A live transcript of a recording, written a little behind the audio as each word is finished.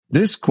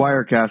This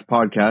Choircast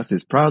podcast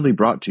is proudly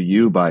brought to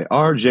you by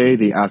RJ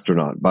the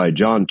Astronaut by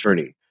John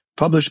Turney,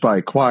 published by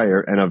Choir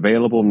and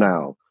available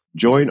now.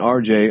 Join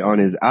RJ on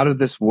his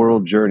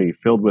out-of-this-world journey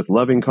filled with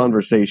loving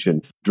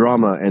conversations,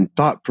 drama, and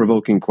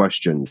thought-provoking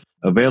questions.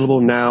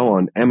 Available now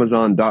on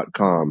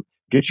Amazon.com.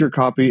 Get your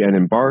copy and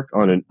embark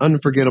on an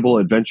unforgettable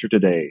adventure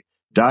today.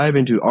 Dive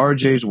into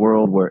RJ's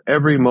world where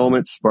every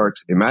moment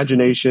sparks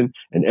imagination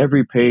and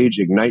every page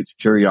ignites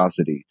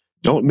curiosity.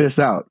 Don't miss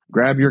out.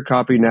 Grab your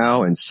copy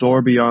now and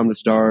soar beyond the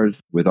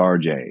stars with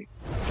RJ.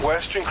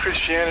 Western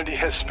Christianity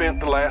has spent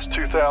the last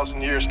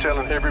 2,000 years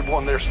telling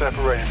everyone they're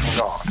separated from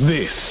God.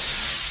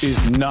 This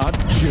is Not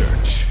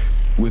Church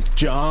with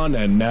John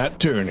and Nat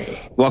Turney.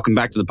 Welcome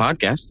back to the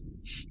podcast.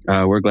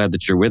 We're glad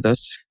that you're with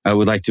us. I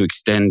would like to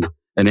extend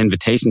an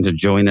invitation to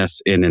join us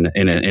in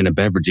a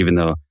beverage, even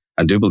though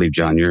I do believe,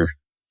 John, you're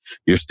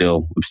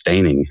still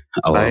abstaining.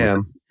 I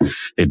am.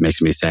 It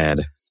makes me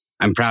sad.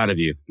 I'm proud of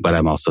you, but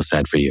I'm also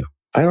sad for you.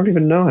 I don't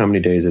even know how many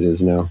days it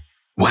is now.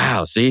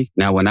 Wow. See,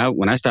 now when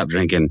I stopped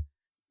drinking,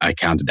 I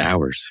counted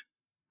hours.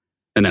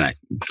 And then I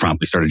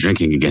promptly started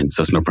drinking again,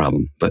 so it's no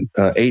problem. But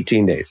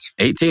 18 days.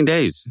 18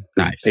 days.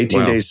 Nice.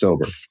 18 days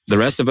sober. The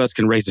rest of us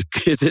can raise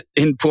is it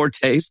in poor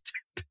taste?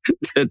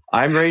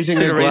 I'm raising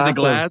a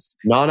glass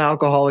of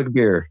non-alcoholic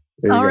beer.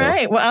 All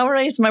right. Well, I'll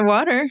raise my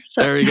water.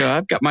 So. There you go.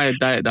 I've got my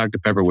Diet Dr.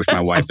 Pepper, which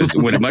my wife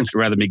would much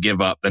rather me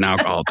give up than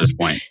alcohol at this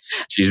point.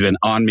 She's been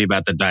on me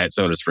about the diet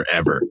sodas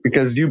forever.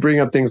 Because you bring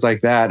up things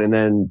like that, and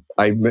then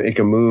I make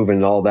a move,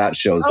 and all that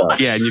shows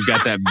up. Yeah, and you've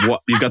got the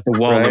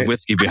wall right? of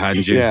whiskey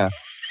behind you. Yeah.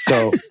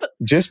 So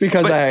just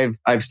because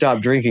I've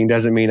stopped drinking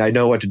doesn't mean I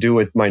know what to do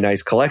with my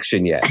nice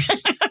collection yet.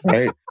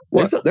 Right?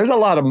 There's a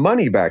lot of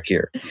money back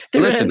here.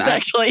 Listen,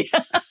 actually.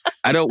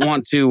 I don't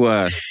want to,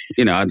 I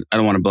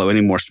don't want to blow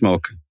any more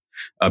smoke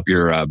up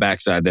your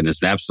backside than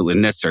is absolutely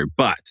necessary.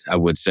 But I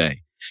would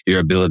say your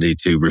ability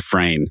to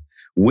refrain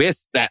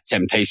with that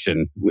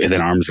temptation within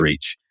arm's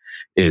reach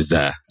is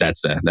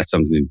that's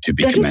something to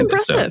be commended.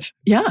 That is impressive.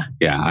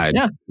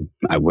 So,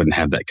 I wouldn't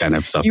have that kind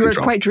of self-control. You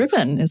are quite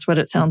driven, is what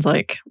it sounds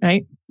like,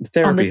 right?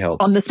 Therapy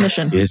helps on this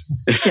mission.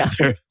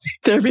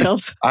 Therapy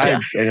helps.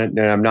 And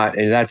I'm not,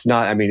 and that's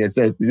not. I mean, it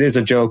is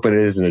a joke, but it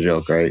isn't a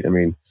joke, right? I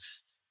mean,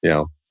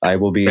 I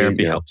will be.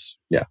 Therapy helps.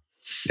 Yeah.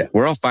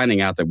 We're all finding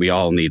out that we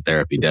all need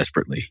therapy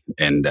desperately,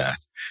 and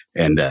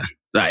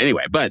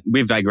anyway, but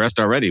we've digressed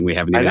already, and we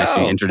haven't even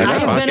actually introduced the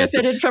podcast. I have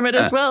benefited from it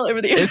as well over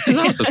the years. It's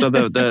awesome. So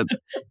the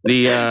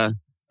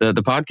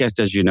podcast,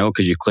 as you know,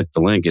 because you clicked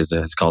the link, is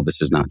it's called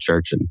 "This Is Not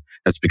Church," and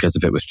that's because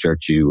if it was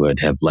church, you would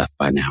have left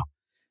by now.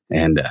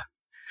 And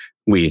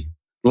we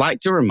like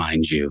to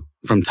remind you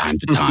from time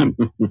to time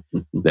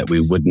that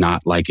we would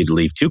not like you to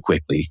leave too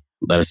quickly.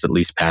 Let us at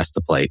least pass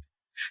the plate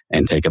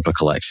and take up a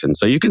collection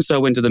so you can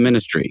sow into the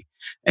ministry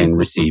and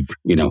receive,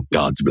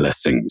 God's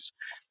blessings.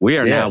 We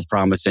are now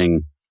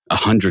promising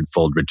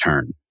 100-fold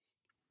return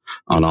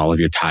on all of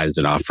your tithes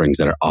and offerings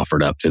that are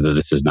offered up to the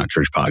This Is Not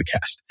Church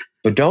podcast.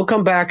 But don't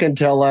come back and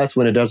tell us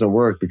when it doesn't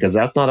work, because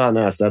that's not on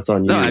us. That's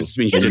on you. No, that just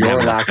means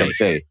your lack of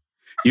faith.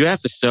 You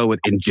have to sow it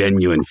in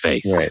genuine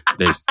faith. Right.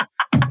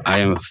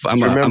 I'm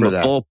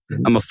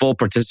a full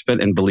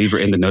participant and believer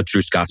in the no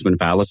true Scotsman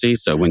fallacy.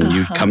 So when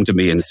you come to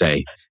me and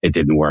say it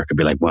didn't work, I'd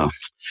be like, well,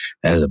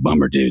 that is a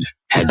bummer, dude.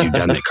 Had you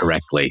done it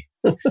correctly,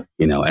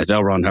 as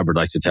L. Ron Hubbard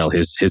likes to tell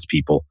his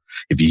people,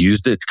 if you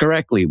used it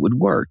correctly, it would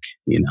work.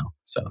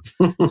 So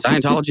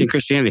Scientology and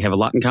Christianity have a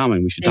lot in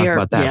common. We should talk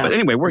about that. Yeah. But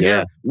anyway, we're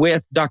here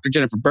with Dr.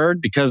 Jennifer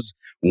Bird because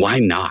why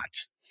not?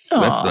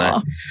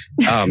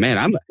 Oh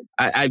man,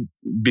 I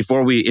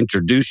before we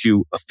introduce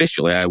you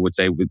officially, I would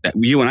say that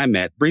you and I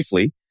met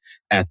briefly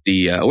at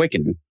the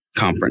Awakening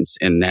conference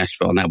in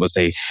Nashville, and that was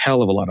a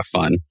hell of a lot of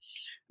fun.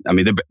 I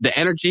mean, the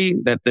energy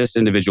that this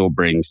individual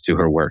brings to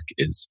her work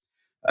is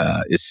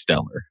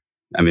stellar.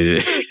 I mean,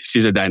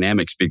 she's a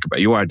dynamic speaker,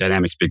 but you are a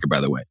dynamic speaker, by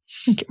the way.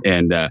 Thank you.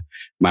 And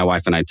my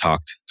wife and I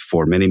talked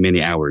for many,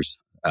 many hours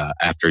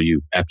after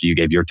you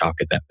gave your talk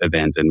at that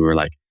event, and we were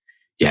like,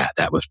 yeah,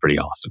 that was pretty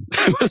awesome.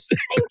 Thank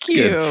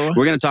you. Good.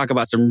 We're going to talk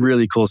about some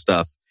really cool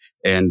stuff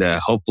and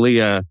hopefully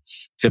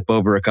tip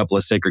over a couple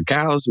of sacred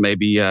cows,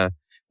 maybe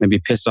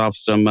piss off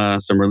some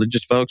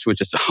religious folks, which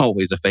is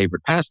always a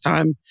favorite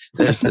pastime.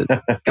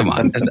 Come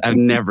on, I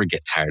never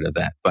get tired of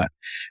that. But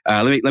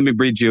let me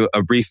read you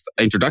a brief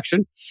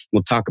introduction.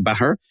 We'll talk about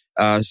her.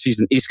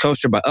 She's an East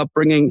Coaster by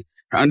upbringing.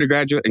 Her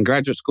undergraduate and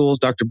graduate schools,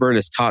 Dr. Bird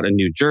has taught in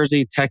New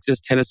Jersey, Texas,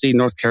 Tennessee,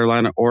 North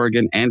Carolina,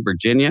 Oregon, and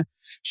Virginia.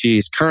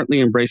 She's currently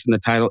embracing the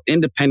title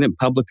Independent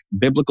Public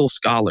Biblical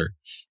Scholar.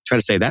 Try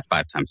to say that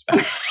 5 times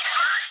fast.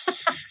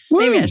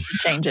 Maybe I should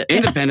change it.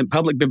 Independent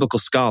Public Biblical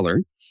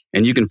Scholar.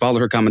 And you can follow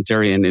her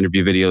commentary and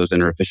interview videos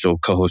in her official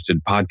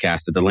co-hosted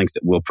podcast at the links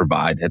that we'll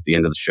provide at the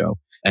end of the show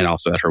and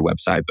also at her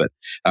website. But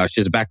she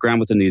has a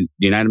background within the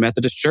United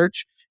Methodist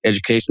Church,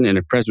 education in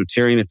a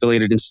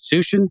Presbyterian-affiliated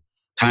institution,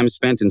 time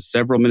spent in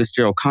several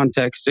ministerial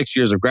contexts, 6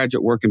 years of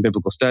graduate work in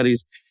biblical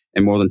studies,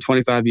 and more than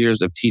 25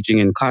 years of teaching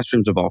in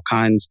classrooms of all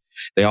kinds.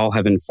 They all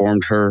have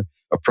informed her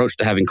approach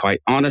to having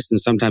quite honest and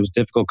sometimes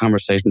difficult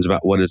conversations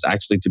about what is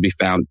actually to be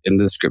found in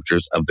the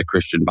scriptures of the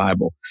Christian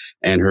Bible.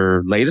 And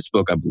her latest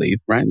book, I believe,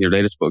 right? Your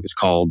latest book is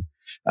called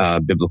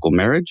Biblical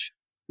Marriage.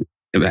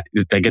 Did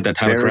I get that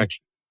title correct?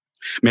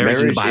 Marriage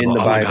in the Bible.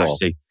 Oh my gosh,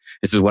 see,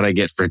 this is what I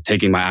get for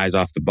taking my eyes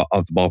off the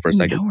ball for a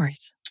second. No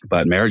worries.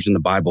 But marriage in the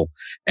Bible.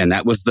 And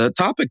that was the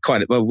topic,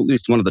 at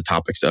least one of the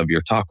topics of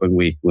your talk when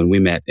we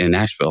met in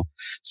Nashville.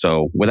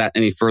 So without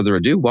any further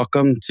ado,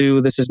 welcome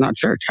to This Is Not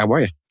Church. How are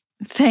you?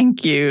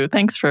 Thank you.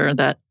 Thanks for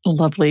that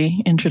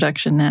lovely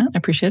introduction, Nat. I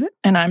appreciate it.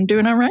 And I'm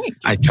doing all right.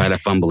 I try to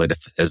fumble it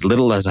as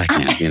little as I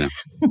can,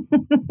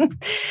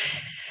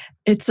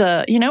 It's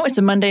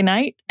a Monday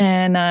night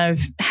and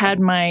I've had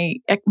my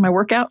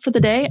workout for the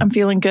day. I'm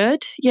feeling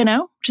good,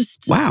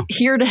 just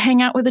here to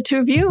hang out with the two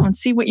of you and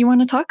see what you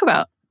want to talk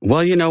about.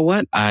 Well, you know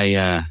what?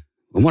 I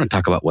want to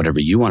talk about whatever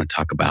you want to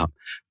talk about,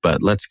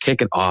 but let's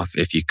kick it off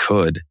if you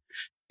could.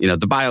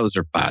 The bios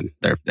are fine.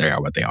 They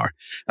are what they are.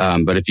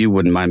 But if you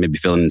wouldn't mind maybe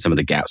filling in some of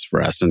the gaps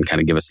for us and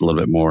kind of give us a little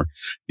bit more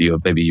view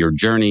of maybe your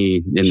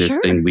journey in this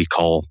thing we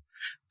call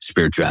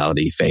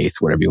spirituality, faith,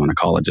 whatever you want to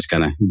call it. Just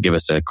kind of give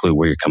us a clue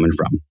where you're coming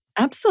from.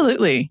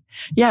 Absolutely.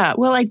 Yeah.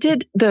 Well, I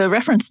did the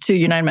reference to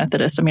United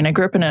Methodist. I mean, I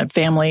grew up in a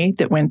family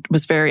that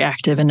was very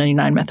active in a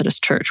United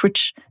Methodist church,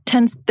 which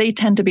tend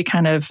to be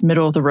kind of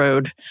middle of the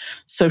road,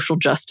 social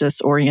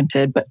justice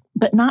oriented,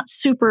 but not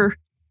super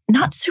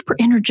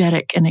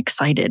energetic and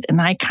excited.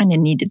 And I kind of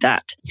needed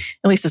that,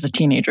 at least as a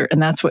teenager. And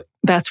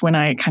that's when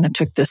I kind of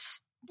took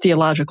this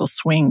theological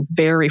swing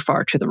very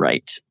far to the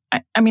right.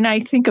 I mean, I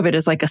think of it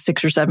as like a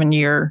 6 or 7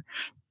 year,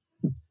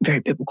 very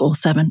biblical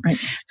 7, right?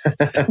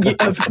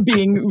 Of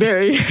being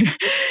very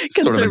conservative.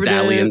 Sort of a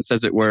dalliance,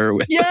 as it were.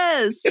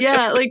 Yes.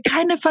 Yeah. Like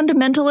kind of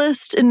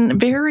fundamentalist and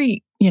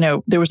very,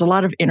 there was a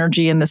lot of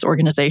energy in this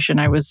organization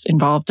I was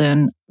involved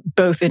in,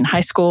 both in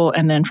high school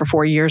and then for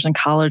 4 years in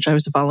college, I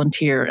was a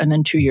volunteer. And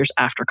then 2 years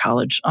after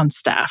college on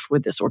staff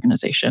with this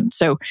organization.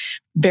 So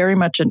very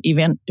much an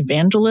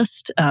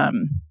evangelist,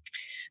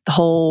 the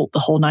whole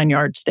 9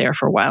 yards there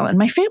for a while. And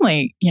my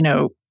family,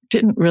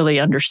 didn't really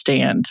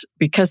understand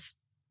because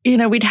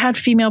we'd had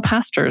female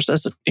pastors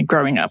as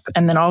growing up.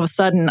 And then all of a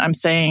sudden I'm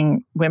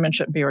saying women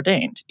shouldn't be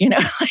ordained,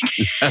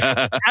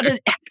 how do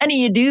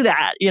you do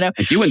that?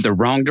 You went the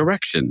wrong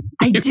direction.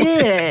 I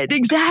did.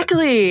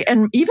 Exactly.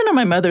 And even on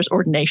my mother's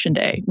ordination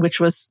day, which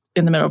was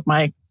in the middle of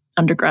my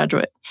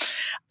undergraduate,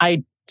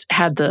 I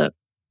had the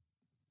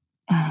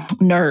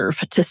nerve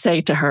to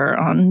say to her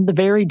on the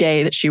very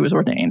day that she was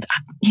ordained,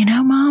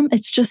 Mom,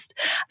 it's just,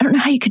 I don't know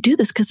how you could do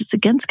this because it's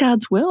against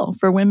God's will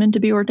for women to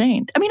be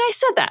ordained. I mean, I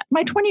said that.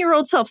 My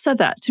 20-year-old self said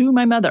that to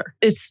my mother.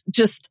 It's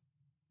just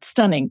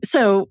stunning.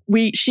 So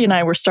she and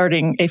I were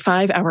starting a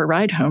 5-hour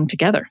ride home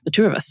together, the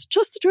two of us,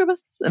 just the two of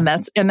us.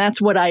 And that's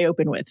what I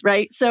open with,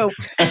 right? So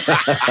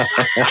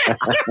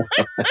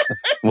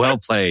well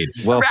played.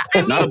 Well,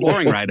 not a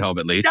boring ride home,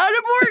 at least. Not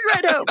a boring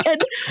ride home.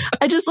 And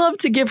I just love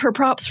to give her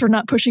props for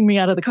not pushing me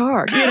out of the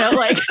car.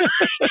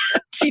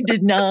 She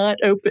did not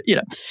open,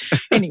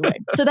 Anyway,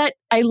 so that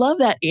I love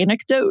that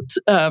anecdote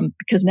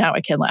because now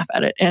I can laugh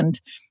at it.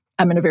 And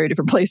I'm in a very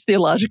different place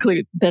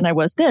theologically than I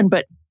was then.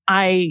 But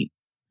I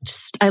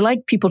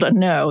like people to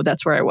know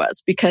that's where I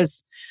was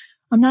because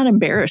I'm not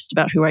embarrassed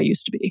about who I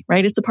used to be,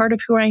 right? It's a part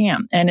of who I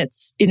am. And it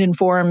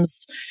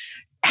informs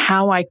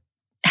how I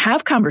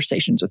have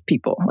conversations with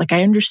people. Like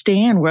I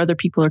understand where other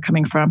people are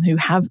coming from who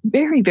have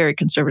very, very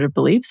conservative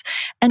beliefs.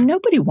 And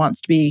nobody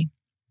wants to be,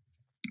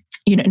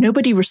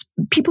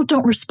 people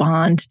don't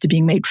respond to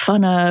being made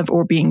fun of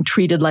or being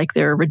treated like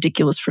they're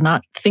ridiculous for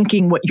not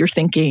thinking what you're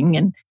thinking.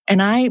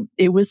 And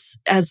it was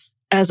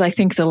as I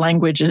think the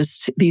language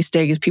is these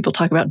days, people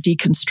talk about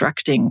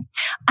deconstructing.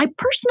 I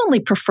personally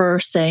prefer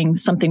saying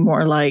something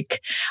more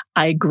like,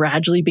 I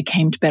gradually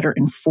became better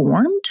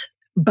informed,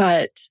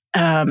 but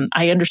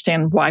I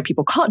understand why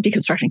people call it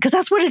deconstruction, because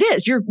that's what it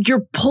is.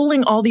 You're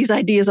pulling all these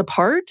ideas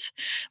apart,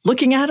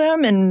 looking at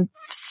them and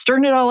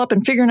stirring it all up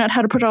and figuring out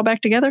how to put it all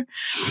back together.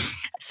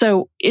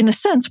 So in a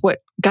sense, what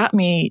got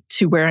me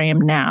to where I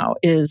am now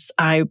is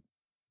I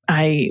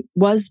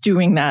was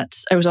doing that.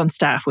 I was on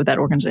staff with that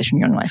organization,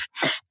 Young Life.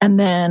 And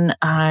then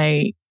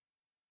I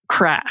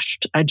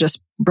crashed. I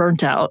just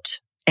burnt out.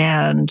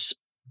 And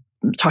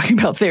talking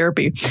about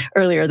therapy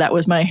earlier, that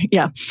was my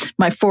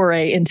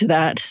foray into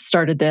that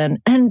started then.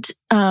 And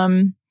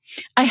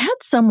I had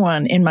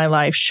someone in my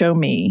life show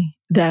me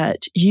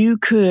that you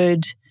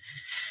could,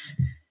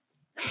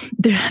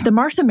 the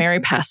Martha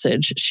Mary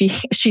passage,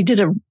 she did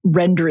a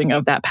rendering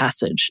of that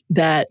passage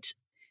that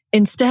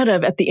instead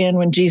of at the end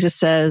when Jesus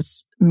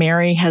says,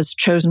 Mary has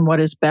chosen what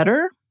is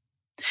better,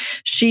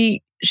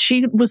 she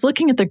was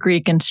looking at the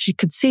Greek and she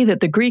could see that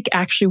the Greek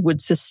actually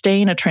would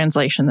sustain a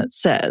translation that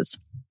says,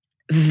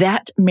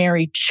 that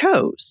Mary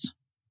chose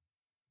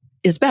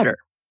is better.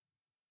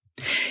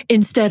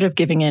 Instead of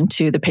giving in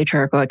to the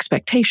patriarchal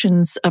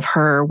expectations of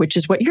her, which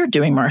is what you're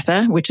doing,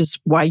 Martha, which is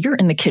why you're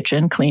in the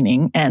kitchen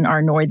cleaning and are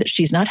annoyed that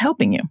she's not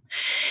helping you.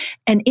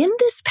 And in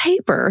this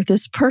paper,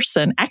 this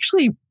person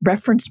actually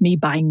referenced me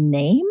by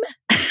name.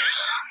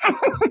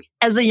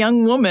 as a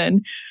young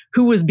woman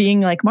who was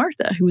being like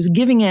Martha, who was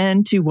giving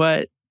in to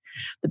what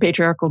the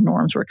patriarchal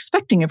norms were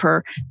expecting of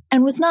her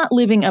and was not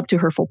living up to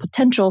her full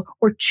potential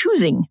or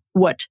choosing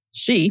what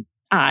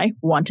I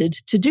wanted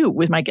to do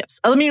with my gifts.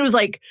 I mean, it was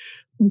like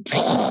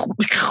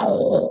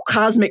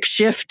cosmic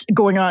shift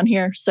going on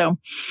here. So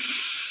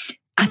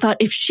I thought,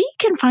 if she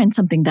can find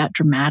something that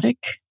dramatic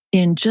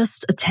in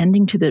just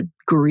attending to the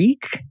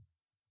Greek,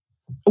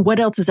 what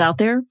else is out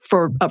there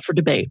up for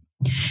debate?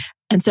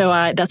 And so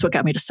that's what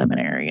got me to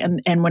seminary.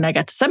 And when I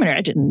got to seminary,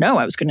 I didn't know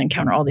I was going to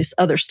encounter all this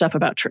other stuff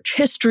about church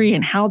history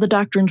and how the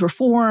doctrines were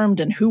formed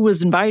and who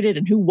was invited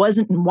and who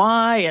wasn't and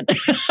why, and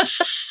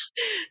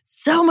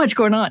so much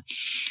going on.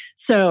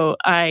 So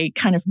I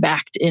kind of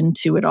backed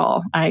into it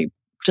all.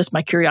 Just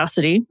my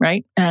curiosity,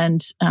 right?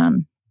 And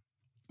and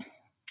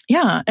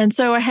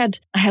so I had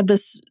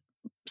this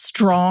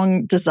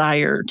strong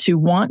desire to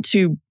want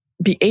to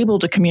be able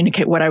to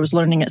communicate what I was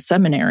learning at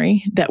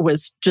seminary that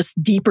was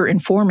just deeper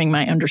informing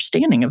my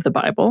understanding of the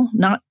Bible.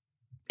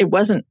 It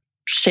wasn't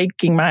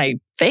shaking my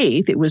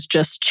faith. It was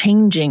just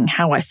changing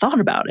how I thought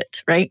about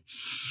it, right?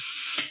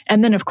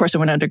 And then, of course, I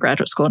went on to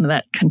graduate school, and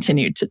that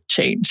continued to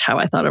change how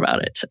I thought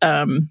about it.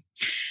 I'm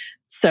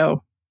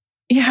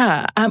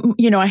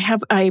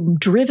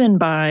driven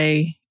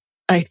by,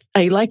 I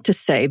like to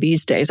say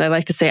these days, I'm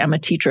a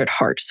teacher at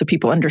heart. So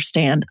people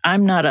understand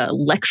I'm not a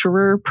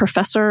lecturer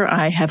professor.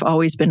 I have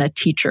always been a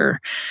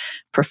teacher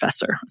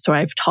professor. So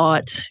I've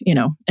taught,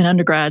 in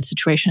undergrad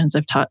situations,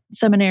 I've taught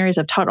seminaries,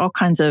 I've taught all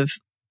kinds of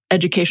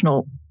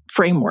educational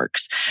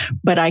frameworks,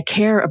 but I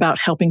care about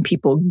helping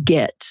people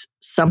get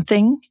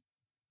something,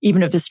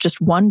 even if it's just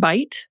one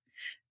bite,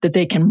 that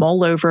they can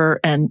mull over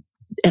and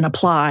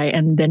apply,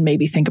 and then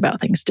maybe think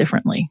about things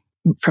differently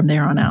from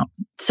there on out.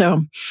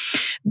 So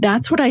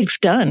that's what I've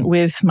done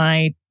with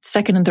my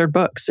second and third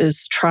books,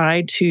 is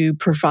try to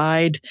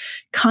provide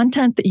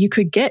content that you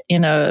could get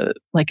in an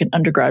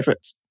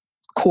undergraduate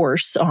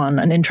course on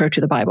an intro to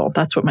the Bible.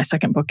 That's what my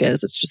second book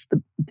is. It's just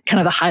the kind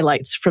of the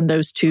highlights from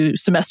those 2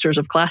 semesters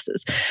of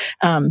classes,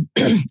 and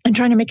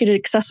trying to make it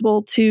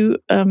accessible to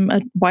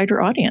a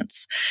wider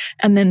audience.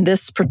 And then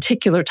this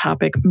particular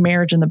topic,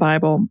 marriage in the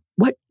Bible,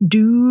 what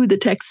do the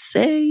texts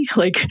say?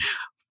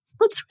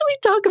 Let's really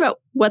talk about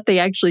what they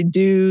actually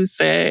do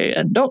say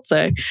and don't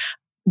say,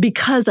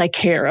 because I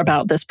care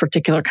about this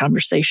particular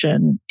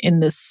conversation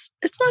it's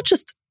not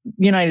just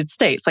United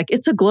States,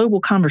 it's a global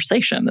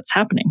conversation that's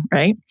happening,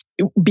 right?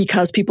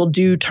 Because people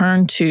do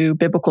turn to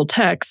biblical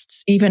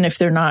texts, even if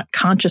they're not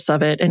conscious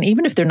of it. And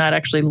even if they're not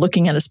actually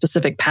looking at a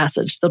specific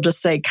passage, they'll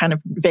just say kind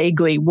of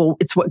vaguely, well,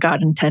 it's what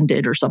God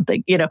intended or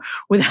something,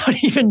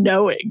 without even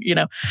knowing,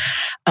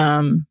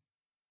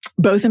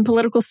 both in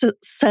political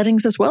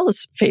settings as well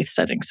as faith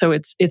settings. So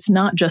it's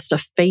not just a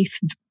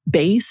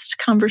faith-based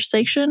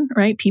conversation,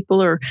 right?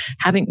 People are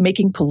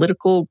making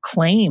political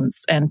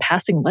claims and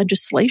passing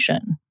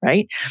legislation,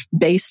 right?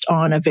 Based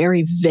on a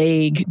very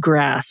vague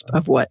grasp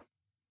of what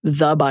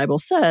the Bible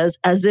says,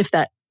 as if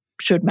that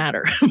should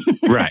matter.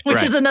 Right.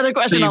 Which is another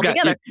question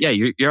altogether.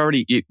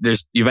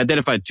 You've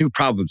identified 2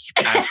 problems,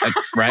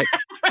 right?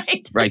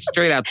 Right.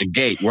 Straight out the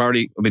gate.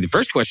 The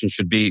first question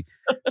should be,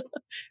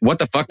 what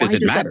the fuck does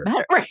it matter?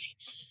 Right.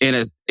 In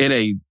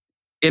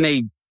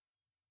a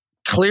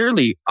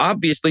clearly,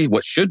 obviously,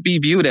 what should be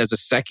viewed as a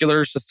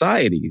secular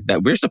society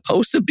that we're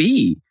supposed to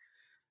be,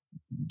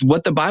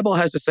 what the Bible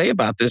has to say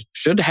about this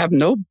should have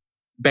no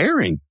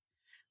bearing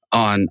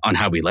on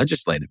how we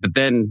legislate it. But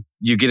then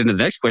you get into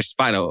the next question,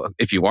 fine,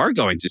 if you are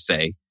going to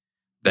say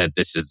that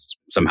this is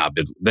somehow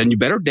biblical, then you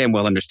better damn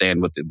well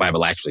understand what the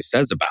Bible actually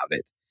says about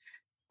it.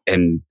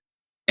 And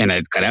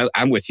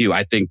I'm with you.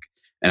 I think,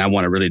 and I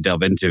want to really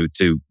delve into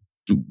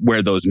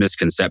where those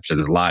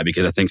misconceptions lie,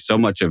 because I think so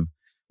much of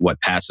what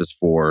passes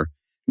for,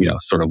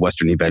 sort of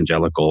Western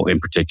evangelical, in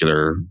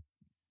particular,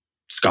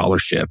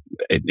 scholarship,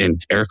 in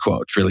air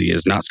quotes, really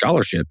is not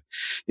scholarship.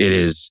 It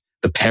is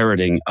the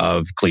parroting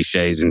of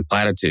cliches and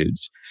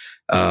platitudes,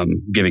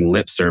 giving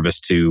lip service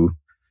to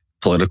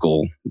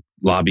political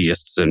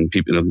lobbyists and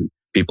people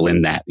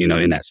in that,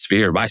 in that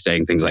sphere by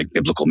saying things like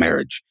biblical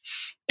marriage.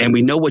 And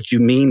we know what you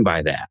mean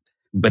by that.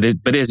 But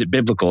is it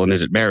biblical, and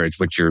is it marriage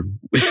what you're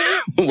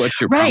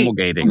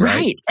promulgating,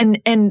 right?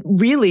 And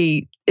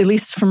really, at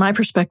least from my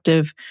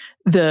perspective,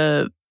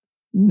 the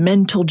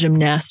mental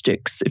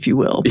gymnastics, if you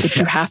will, that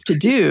you have to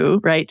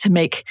do, right, to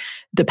make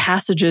the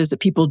passages that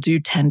people do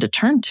tend to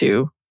turn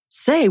to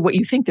say what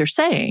you think they're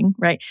saying,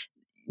 right?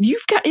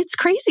 It's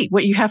crazy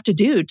what you have to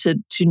do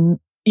to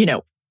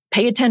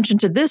pay attention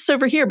to this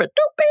over here, but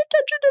don't pay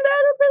attention to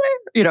that over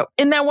there,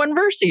 in that one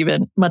verse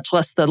even, much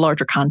less the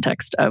larger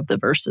context of the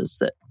verses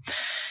that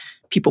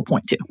people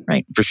point to,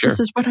 right? For sure. This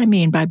is what I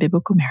mean by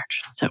biblical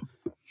marriage. So,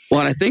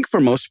 well, and I think for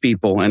most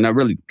people, and I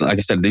really, like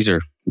I said,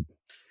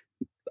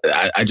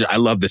 I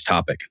love this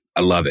topic.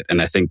 I love it.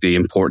 And I think the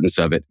importance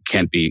of it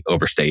can't be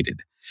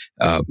overstated,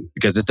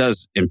 because it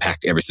does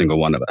impact every single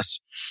one of us,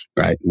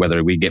 right?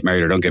 Whether we get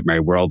married or don't get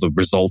married, we're all the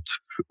result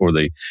or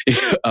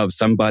of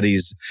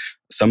someone's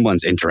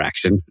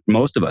interaction,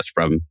 most of us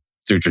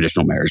through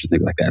traditional marriage and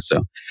things like that.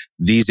 So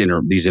these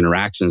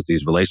interactions,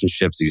 these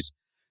relationships,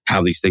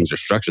 how these things are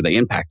structured, they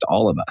impact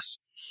all of us.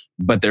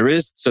 But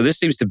so this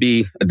seems to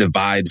be a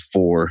divide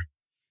for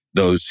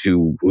those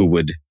who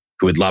would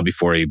lobby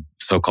for a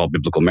so-called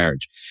biblical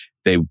marriage.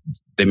 They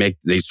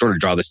sort of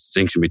draw this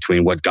distinction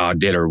between what God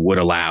did or would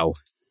allow,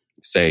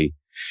 say,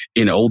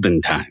 in olden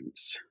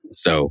times.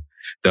 So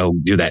they'll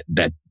do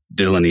that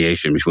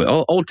delineation between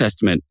Old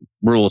Testament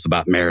rules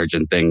about marriage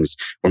and things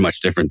were much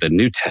different than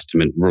New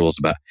Testament rules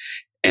about.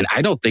 And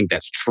I don't think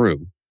that's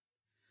true.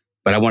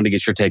 But I wanted to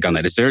get your take on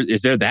that. Is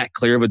there that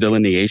clear of a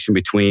delineation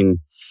between,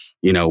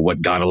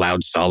 what God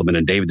allowed Solomon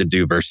and David to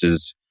do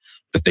versus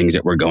the things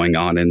that were going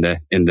on in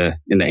the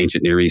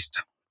ancient Near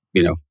East,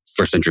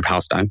 first century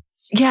Palestine?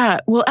 Yeah,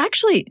 well,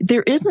 actually,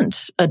 there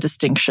isn't a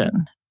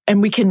distinction.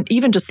 And we can,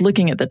 even just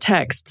looking at the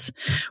texts,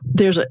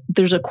 there's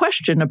a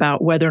question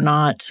about whether or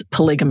not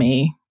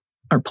polygamy,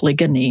 or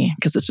polygyny,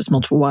 because it's just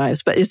multiple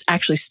wives, but is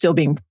actually still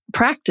being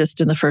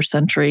practiced in the first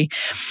century.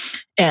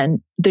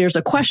 And there's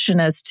a question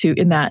as to,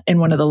 in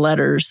one of the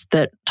letters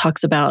that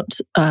talks about,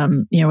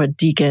 a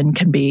deacon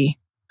can be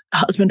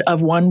husband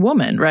of one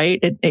woman,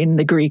 right? In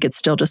the Greek, it's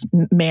still just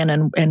man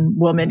and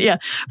woman. Yeah.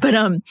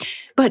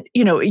 But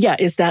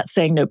is that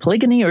saying no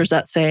polygamy, or is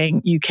that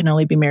saying you can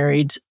only be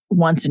married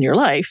once in your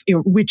life?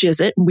 Which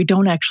is it? And we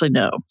don't actually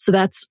know. So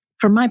that's,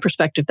 from my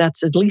perspective,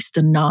 that's at least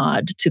a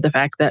nod to the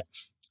fact that,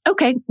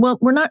 okay, well,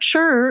 we're not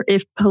sure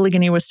if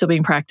polygamy was still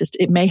being practiced.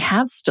 It may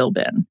have still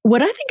been.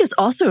 What I think is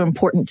also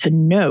important to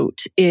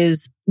note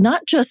is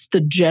not just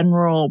the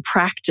general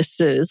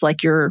practices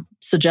like you're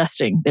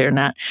suggesting there,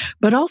 Nat,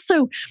 but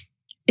also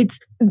it's,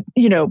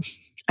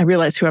 I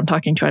realize who I'm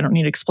talking to. I don't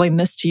need to explain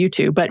this to you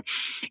two, but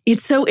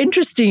it's so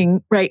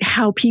interesting, right?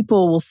 How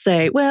people will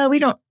say, well, we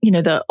don't,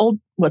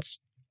 what's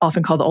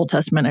often called the Old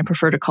Testament, I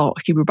prefer to call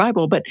Hebrew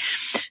Bible, but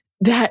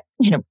that,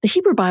 the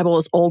Hebrew Bible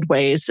is old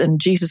ways and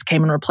Jesus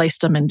came and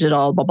replaced them and did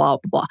all blah, blah,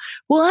 blah, blah.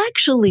 Well,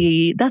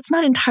 actually, that's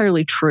not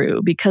entirely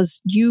true,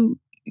 because you,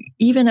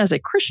 even as a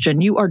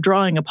Christian, you are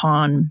drawing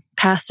upon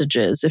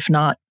passages, if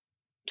not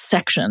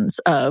sections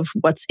of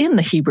what's in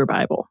the Hebrew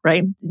Bible,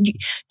 right?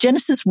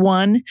 Genesis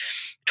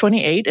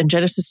 1:28 and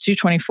Genesis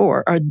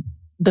 2:24 are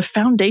the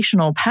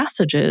foundational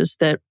passages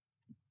that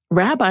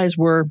rabbis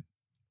were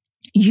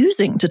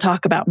using to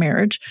talk about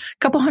marriage a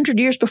couple hundred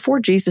years before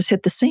Jesus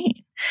hit the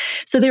scene.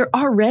 So they're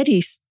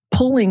already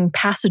pulling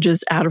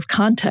passages out of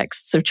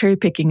context. So cherry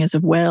picking is a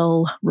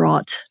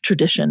well-wrought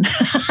tradition,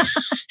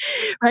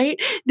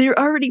 right? They're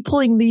already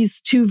pulling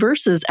these two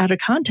verses out of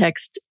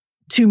context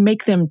to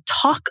make them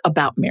talk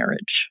about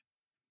marriage.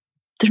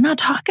 They're not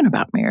talking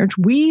about marriage.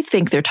 We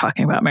think they're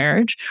talking about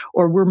marriage,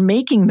 or we're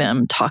making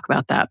them talk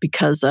about that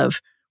because of,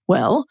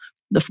 well,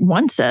 the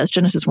one says,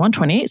 Genesis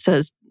 1:28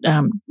 says,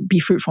 be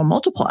fruitful and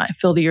multiply,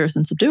 fill the earth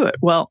and subdue it.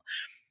 Well,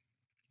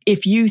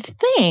 if you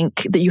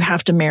think that you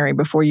have to marry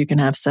before you can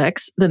have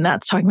sex, then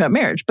that's talking about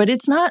marriage. But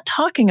it's not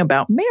talking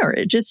about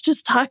marriage. It's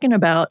just talking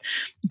about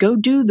go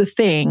do the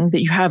thing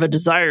that you have a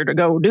desire to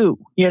go do,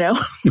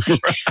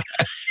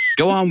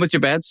 Go on with your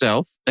bad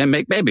self and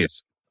make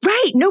babies.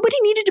 Right. Nobody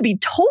needed to be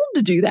told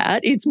to do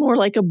that. It's more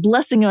like a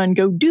blessing on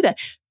go do that.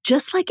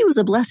 Just like it was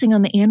a blessing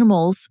on the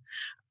animals,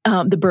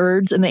 the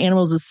birds and the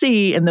animals of the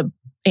sea and the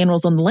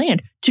animals on the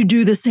land to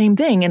do the same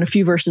thing in a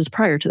few verses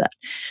prior to that,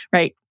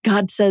 right?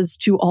 God says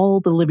to all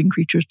the living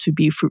creatures to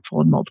be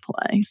fruitful and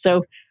multiply.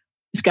 So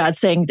is God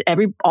saying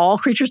to all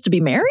creatures to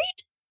be married?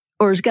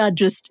 Or is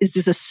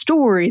this a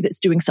story that's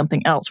doing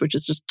something else, which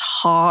is just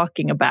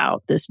talking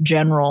about this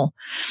general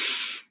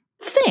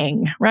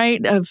thing,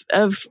 right? Of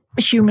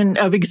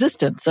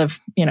existence, of,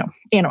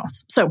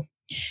 animals. So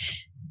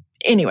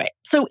anyway,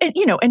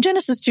 and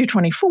Genesis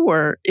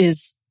 2:24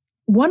 is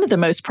one of the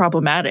most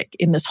problematic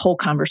in this whole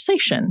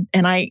conversation.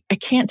 And I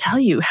can't tell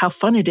you how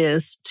fun it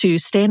is to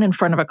stand in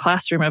front of a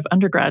classroom of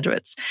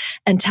undergraduates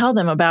and tell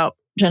them about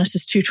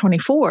Genesis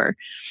 2:24,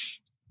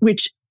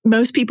 which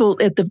most people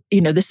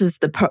this is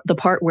the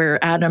part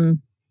where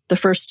Adam, the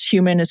first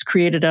human, is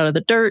created out of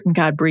the dirt and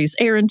God breathes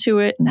air into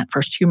it. And that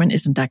first human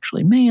isn't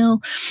actually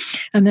male.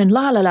 And then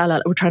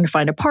we're trying to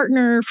find a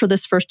partner for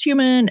this first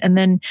human. And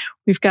then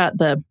we've got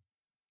the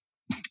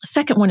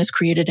second one is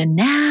created. And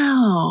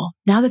now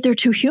that they're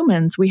two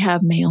humans, we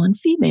have male and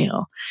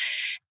female.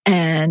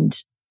 And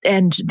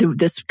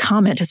this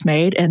comment is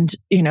made and,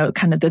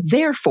 kind of the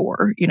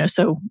therefore,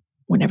 so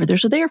whenever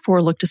there's a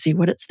therefore, look to see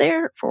what it's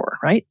there for,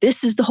 right?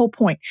 This is the whole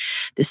point.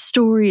 This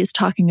story is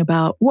talking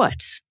about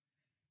what?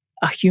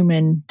 A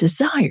human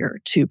desire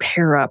to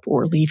pair up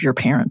or leave your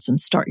parents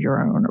and start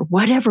your own or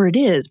whatever it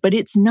is, but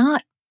it's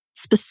not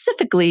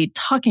specifically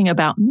talking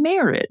about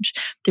marriage.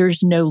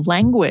 There's no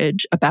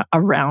language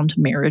around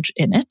marriage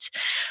in it.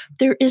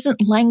 There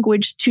isn't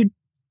language to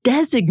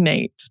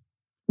designate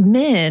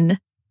men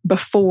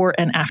before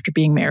and after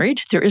being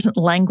married. There isn't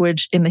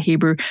language in the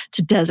Hebrew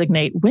to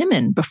designate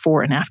women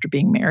before and after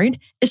being married.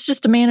 It's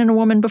just a man and a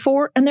woman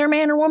before and they're a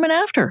man and a woman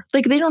after.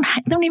 Like they don't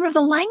even have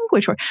the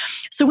language for it.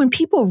 So when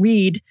people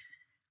read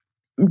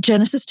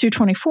Genesis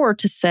 2:24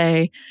 to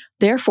say,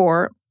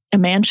 therefore, a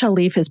man shall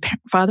leave his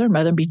father and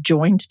mother and be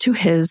joined to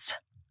his,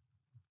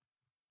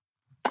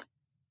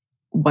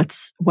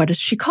 what is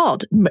she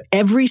called?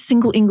 Every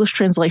single English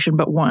translation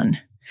but one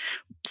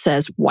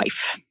says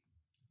wife,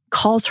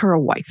 calls her a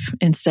wife,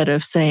 instead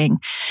of saying,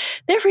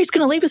 therefore he's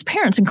going to leave his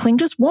parents and cling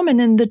to his woman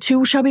and the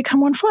two shall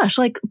become one flesh.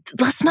 Like,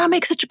 let's not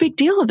make such a big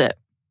deal of it.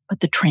 But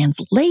the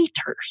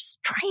translators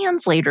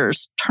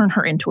turn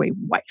her into a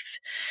wife,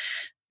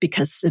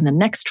 because in the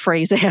next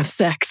phrase they have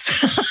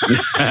sex.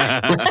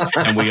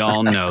 And we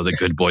all know the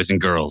good boys and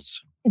girls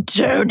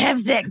don't have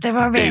sex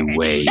before marriage. They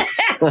wait.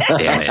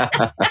 Damn it.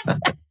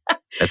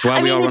 That's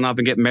why we all run off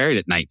and get married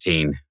at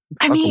 19.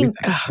 I mean,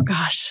 oh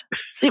gosh.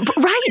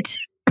 Right.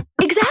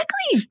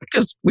 Exactly.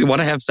 Because we want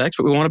to have sex,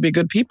 but we want to be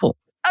good people.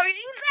 Oh,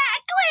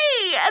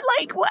 exactly. And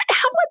like, what?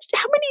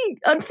 How many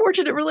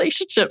unfortunate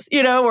relationships,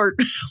 or...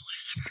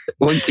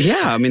 Well,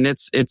 yeah. I mean,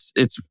 it's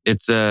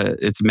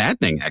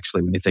maddening,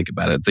 actually, when you think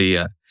about it.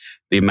 The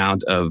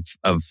amount of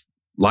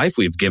life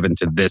we've given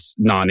to this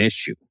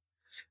non-issue,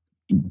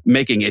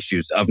 making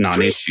issues of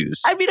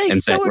non-issues. I mean, I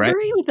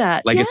agree with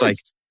that. Like, yes.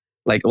 It's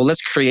like, well,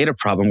 let's create a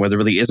problem where there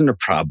really isn't a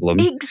problem.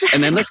 Exactly.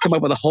 And then let's come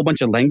up with a whole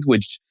bunch of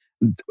language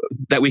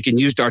that we can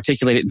use to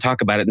articulate it and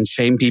talk about it and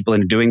shame people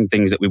into doing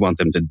things that we want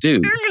them to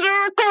do.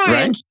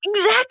 Right?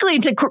 Exactly.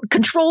 To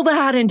control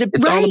that and to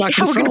how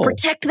we're going to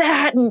protect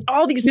that and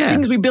all these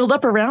things we build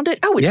up around it.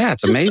 Oh,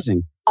 it's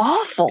amazing.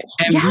 Awful.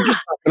 And we're just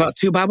talking about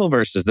 2 Bible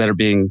verses that are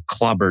being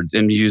clobbered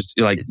and used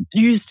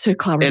to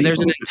clobber. And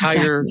there's an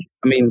entire,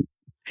 exactly.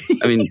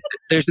 I mean,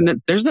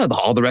 there's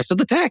all the rest of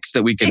the text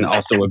that we can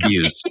also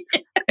abuse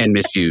and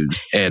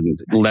misuse and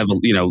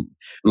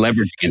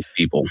leverage against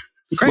people.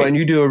 Great. Well, and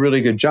you do a really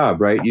good job,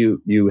 right?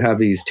 You have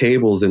these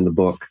tables in the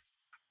book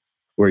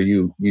where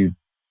you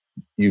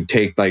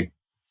take, like,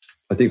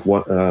 I think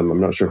I'm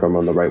not sure if I'm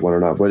on the right one or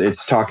not, but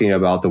it's talking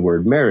about the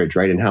word marriage,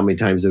 right? And how many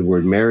times the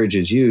word marriage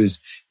is used,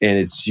 and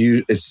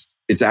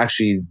it's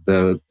actually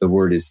the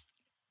word is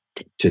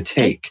to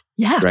take,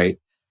 right?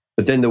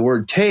 But then the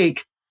word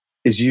take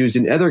is used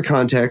in other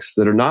contexts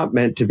that are not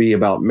meant to be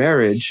about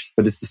marriage,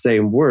 but it's the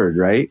same word,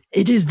 right?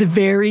 It is the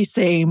very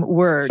same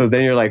word. So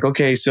then you're like,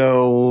 okay,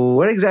 so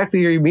what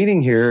exactly are you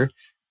meaning here?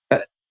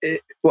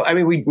 Well, I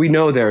mean, we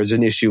know there's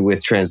an issue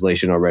with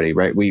translation already,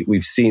 right?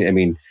 We've seen, I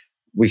mean,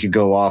 we could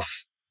have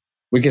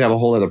a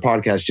whole other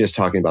podcast just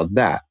talking about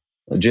that,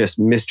 just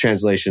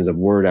mistranslations of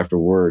word after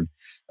word.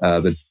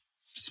 But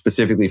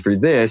specifically for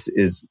this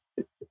is,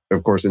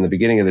 of course, in the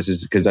beginning of this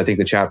is because I think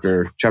the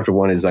chapter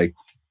 1 is like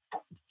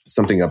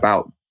something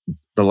about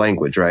the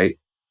language, right?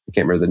 I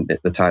can't remember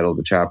the title of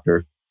the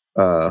chapter.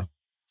 No,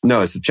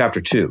 it's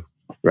chapter 2.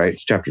 Right?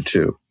 It's chapter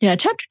 2. Yeah,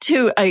 chapter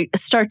 2, I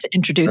start to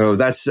introduce... Oh,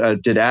 that's,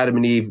 did Adam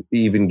and Eve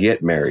even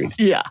get married?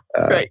 Yeah,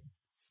 right.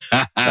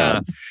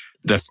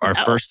 Our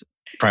first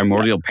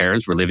primordial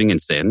parents were living in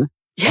sin?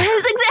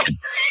 Yes, exactly.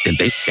 Did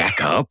they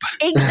shack up?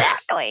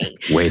 Exactly.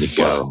 Way to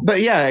go.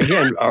 But yeah,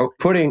 again,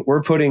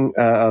 we're putting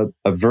a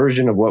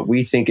version of what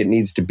we think it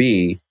needs to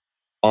be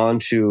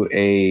onto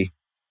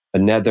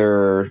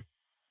another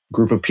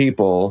group of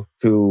people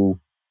who...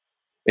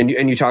 And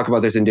you talk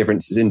about this in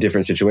different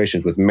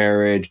situations with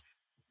marriage,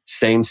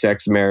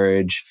 same-sex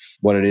marriage,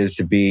 what it is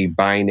to be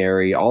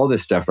binary, all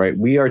this stuff, right?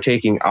 We are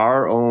taking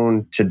our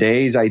own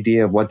today's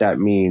idea of what that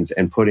means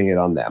and putting it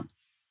on them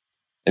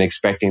and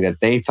expecting that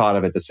they thought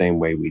of it the same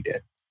way we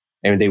did.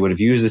 And they would have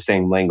used the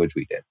same language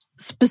we did.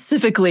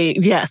 Specifically,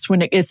 yes,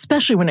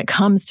 especially when it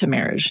comes to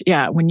marriage.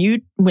 Yeah,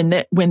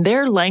 when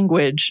their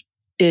language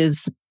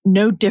is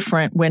no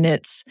different when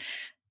it's,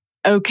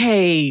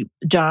 okay,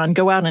 John,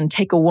 go out and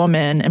take a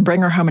woman and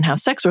bring her home and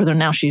have sex with her.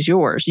 Now she's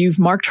yours. You've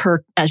marked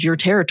her as your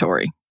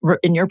territory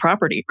in your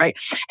property, right?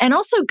 And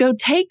also go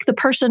take the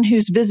person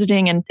who's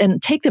visiting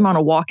and take them on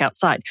a walk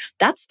outside.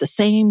 That's the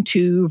same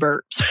 2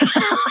 verbs.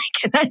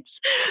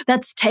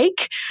 That's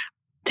take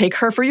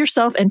her for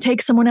yourself and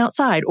take someone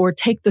outside, or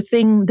take the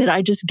thing that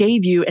I just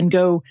gave you and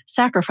go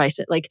sacrifice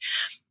it. Like,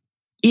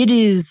 it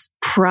is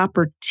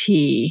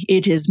property.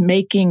 It is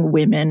making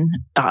women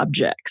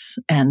objects,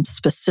 and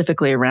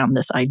specifically around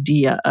this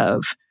idea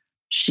of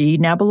she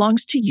now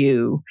belongs to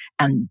you.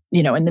 And,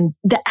 and then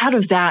out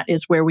of that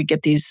is where we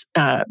get these,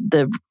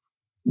 the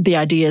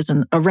ideas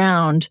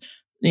around,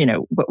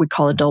 what we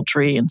call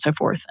adultery and so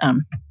forth.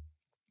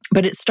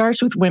 But it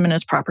starts with women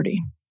as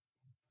property.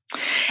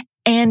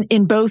 And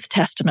in both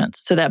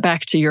testaments, so that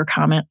back to your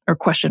comment or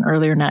question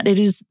earlier, Nat,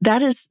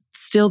 that is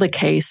still the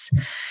case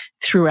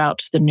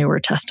throughout the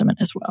Newer Testament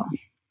as well.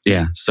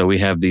 Yeah. So we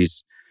have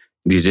these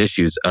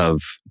issues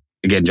of,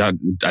 again, John,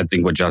 I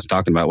think what John's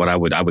talking about,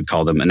 what I would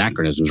call them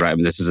anachronisms, right? I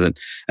mean, this is an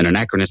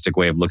anachronistic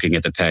way of looking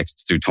at the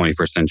text through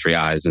 21st century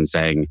eyes and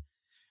saying,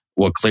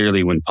 well,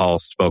 clearly when Paul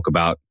spoke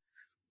about,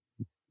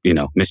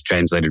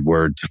 mistranslated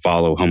word to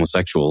follow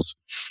homosexuals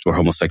or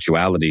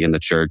homosexuality in the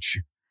church,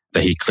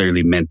 that he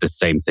clearly meant the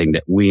same thing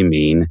that we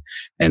mean.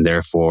 And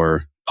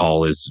therefore,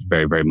 Paul is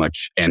very, very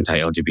much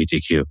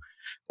anti-LGBTQ.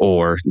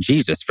 Or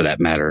Jesus, for that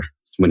matter,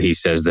 when he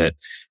says that,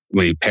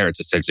 when he parrots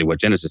essentially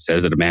what Genesis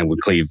says, that a man would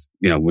leave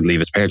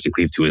his parents and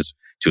cleave to his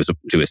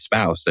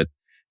spouse, that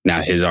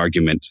Now, his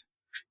argument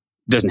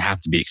doesn't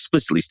have to be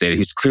explicitly stated.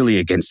 He's clearly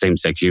against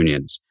same-sex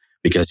unions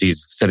because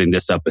he's setting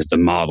this up as the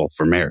model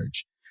for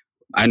marriage.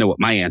 I know what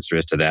my answer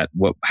is to that.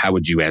 How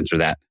would you answer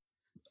that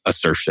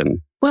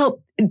assertion?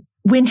 Well,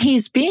 when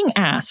he's being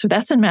asked, so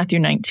that's in Matthew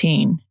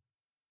 19,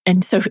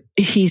 and so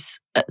he's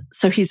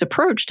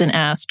approached and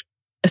asked,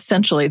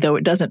 essentially, though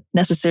it doesn't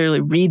necessarily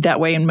read that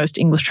way in most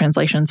English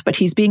translations, but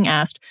he's being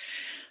asked,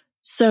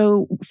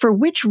 so for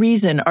which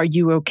reason are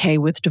you okay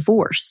with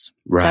divorce?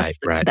 Right,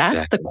 That's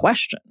exactly. the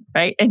question,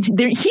 right? And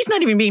he's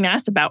not even being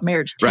asked about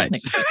marriage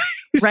technically,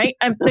 right?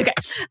 Okay.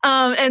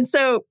 And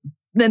so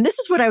then this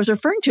is what I was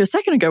referring to a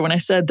second ago when I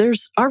said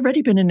there's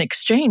already been an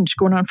exchange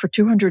going on for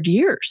 200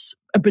 years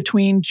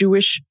between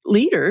Jewish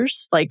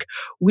leaders, like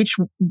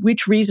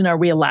which reason are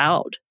we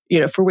allowed?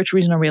 For which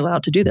reason are we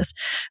allowed to do this?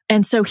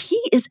 And so he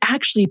is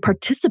actually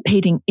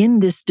participating in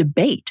this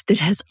debate that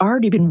has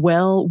already been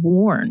well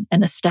worn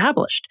and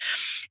established.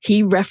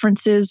 He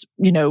references,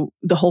 the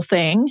whole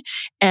thing.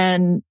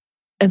 And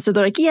so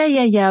they're like,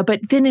 yeah.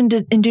 But then in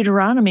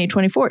Deuteronomy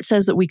 24, it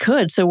says that we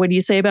could. So what do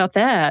you say about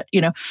that?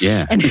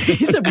 Yeah. And he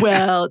said,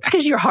 well, it's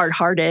because you're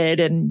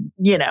hard-hearted and,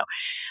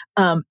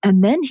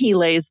 and then he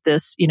lays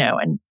this,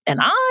 and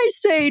I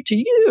say to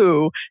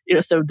you,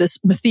 so this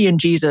Matthean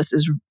Jesus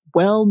is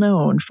well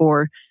known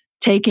for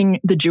taking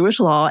the Jewish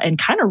law and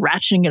kind of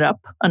ratcheting it up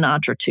a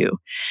notch or two.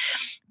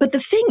 But the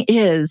thing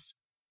is,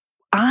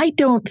 I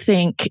don't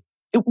think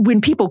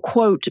when people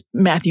quote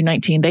Matthew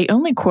 19, they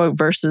only quote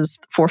verses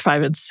 4,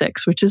 5, and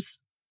 6,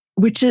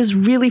 which is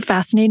really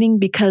fascinating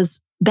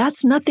because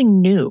that's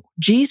nothing new.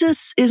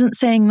 Jesus isn't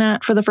saying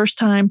that for the first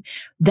time.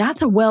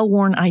 That's a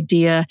well-worn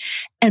idea.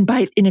 And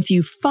if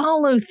you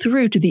follow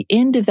through to the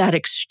end of that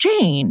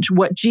exchange,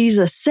 what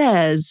Jesus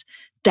says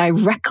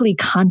directly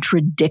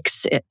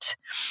contradicts it.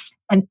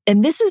 And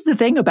this is the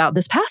thing about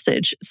this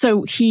passage.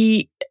 So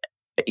he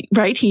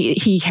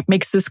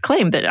makes this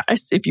claim that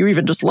if you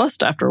even just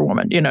lust after a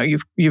woman,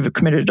 you've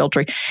committed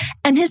adultery.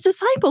 And his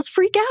disciples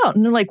freak out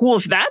and they're like, well,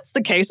 if that's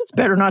the case, it's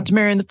better not to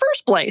marry in the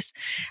first place.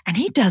 And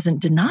he doesn't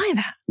deny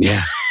that.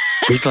 Yeah.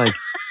 He's like,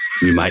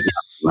 you might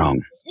not be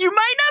wrong. You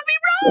might not be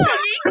wrong.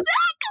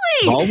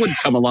 Exactly. Paul would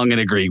come along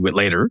and agree with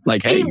later,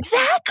 like, hey,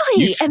 exactly.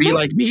 You should be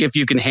like me if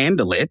you can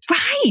handle it.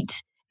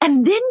 Right.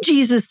 And then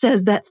Jesus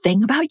says that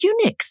thing about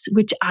eunuchs,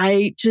 which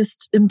I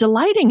just am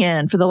delighting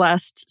in for the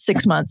last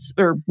 6 months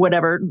or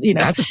whatever,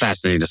 That's a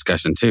fascinating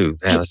discussion too.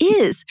 Yeah, it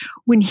is.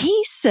 When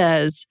he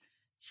says,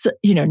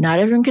 not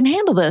everyone can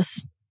handle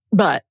this,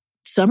 but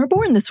some are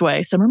born this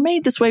way, some are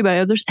made this way by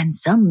others, and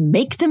some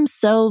make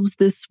themselves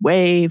this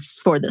way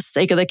for the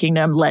sake of the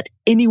kingdom. Let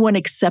anyone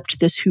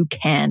accept this who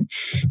can.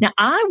 Now,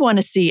 I want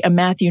to see a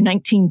Matthew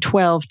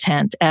 19:12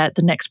 tent at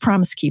the next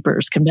Promise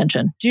Keepers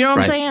convention. Do you know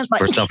what I'm saying?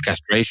 For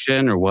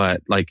self-castration or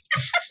what? Like,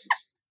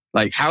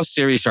 how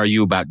serious are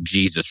you about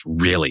Jesus,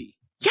 really?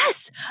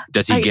 Yes.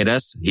 Does he get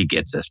us? He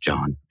gets us,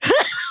 John.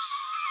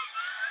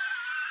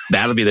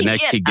 That'll be the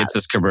next He Gets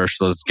Us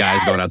commercial is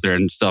guys going out there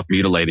and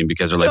self-mutilating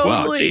because they're like,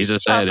 wow,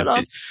 Jesus said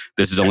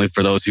this is only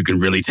for those who can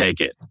really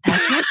take it.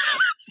 That's right.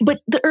 But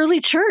the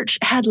early church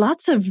had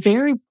lots of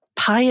very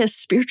pious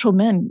spiritual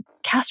men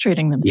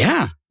castrating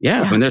themselves.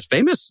 Yeah. I mean, there's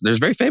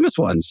very famous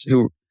ones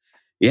who,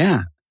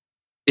 yeah.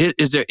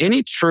 Is there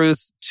any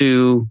truth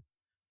to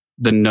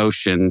the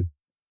notion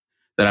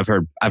that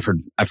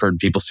I've heard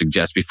people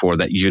suggest before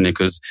that eunuch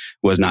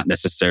was not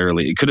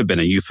necessarily, it could have been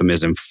a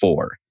euphemism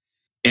for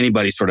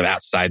anybody sort of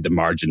outside the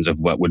margins of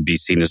what would be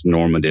seen as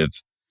normative,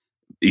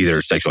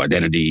 either sexual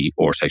identity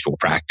or sexual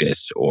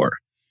practice, or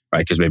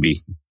right? Because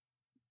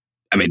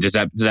does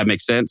that make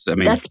sense?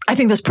 I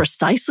think that's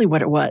precisely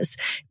what it was.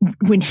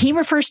 When he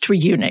refers to a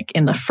eunuch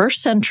in the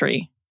first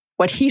century,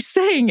 what he's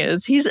saying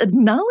is he's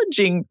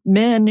acknowledging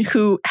men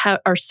who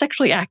are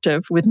sexually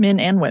active with men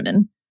and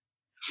women.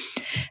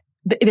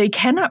 They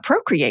cannot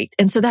procreate.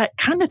 And so that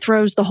kind of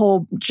throws the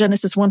whole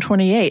Genesis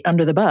 1:28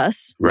 under the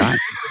bus. Right.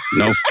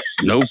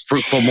 No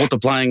fruitful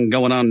multiplying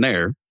going on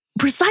there.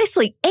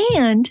 Precisely.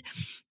 And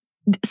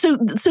so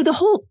the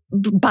whole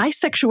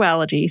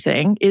bisexuality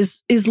thing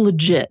is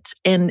legit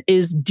and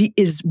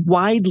is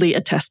widely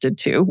attested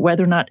to.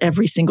 Whether or not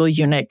every single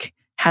eunuch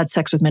had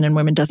sex with men and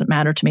women doesn't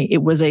matter to me.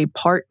 It was a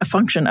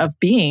function of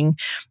being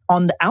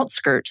on the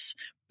outskirts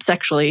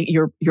sexually,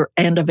 you're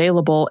and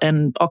available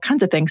and all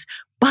kinds of things.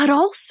 But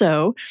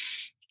also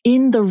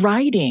in the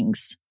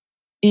writings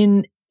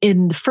in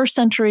the first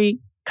century,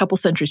 couple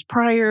centuries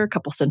prior,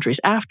 couple centuries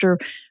after,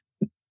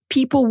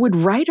 people would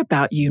write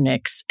about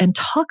eunuchs and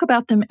talk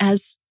about them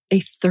as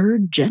a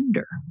third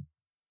gender.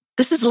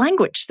 This is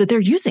language that they're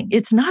using.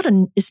 It's not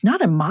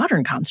a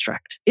modern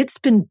construct. It's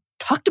been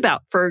talked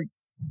about for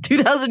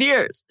 2,000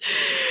 years.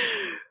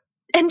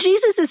 And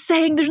Jesus is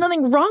saying there's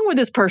nothing wrong with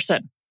this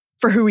person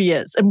for who he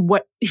is and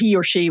what he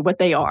or she, what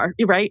they are,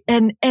 right?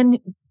 And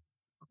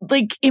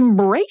like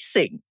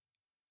embracing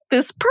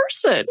this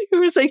person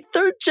who is a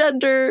third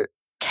gender,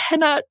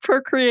 cannot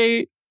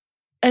procreate,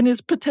 and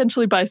is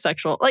potentially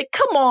bisexual. Like,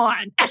 come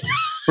on.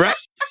 Right.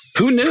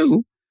 Who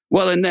knew?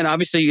 Well, and then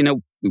obviously,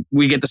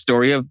 we get the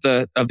story of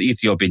the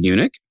Ethiopian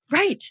eunuch.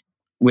 Right.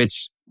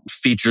 Which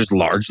features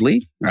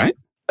largely, right?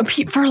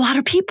 For a lot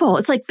of people,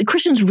 it's like the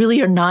Christians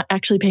really are not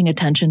actually paying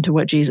attention to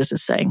what Jesus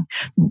is saying.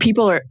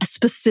 People are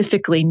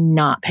specifically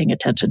not paying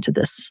attention to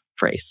this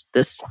phrase,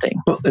 this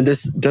thing. Well, and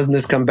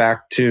this come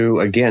back to,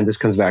 again, this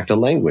comes back to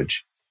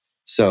language.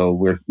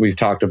 So we've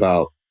talked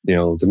about,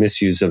 the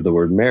misuse of the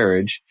word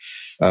marriage.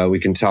 We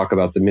can talk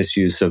about the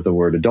misuse of the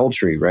word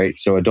adultery, right?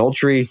 So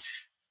adultery,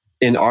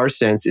 in our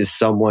sense, is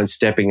someone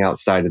stepping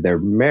outside of their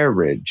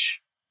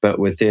marriage. But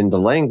within the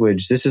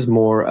language, this is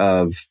more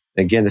of,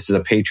 again, this is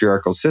a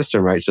patriarchal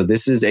system, right? So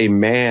this is a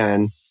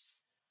man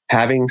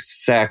having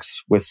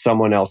sex with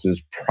someone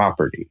else's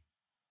property.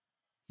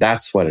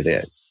 That's what it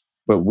is.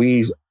 But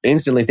we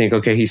instantly think,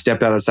 okay, he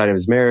stepped outside of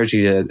his marriage.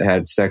 He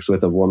had sex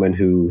with a woman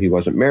who he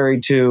wasn't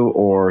married to,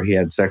 or he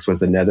had sex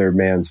with another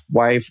man's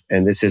wife.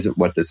 And this isn't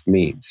what this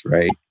means,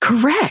 right?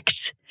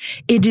 Correct.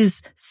 It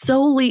is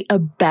solely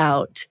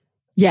about,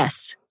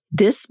 yes,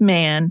 this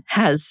man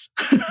has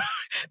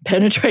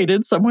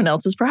penetrated someone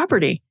else's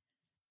property.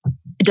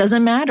 It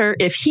doesn't matter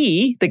if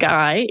he, the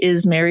guy,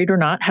 is married or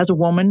not, has a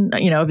woman,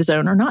 of his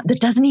own or not. That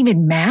doesn't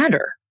even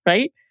matter,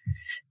 right?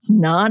 It's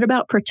not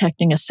about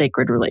protecting a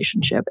sacred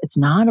relationship. It's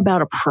not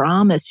about a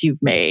promise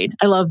you've made.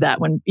 I love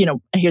that when,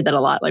 I hear that a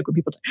lot. Like when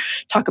people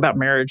talk about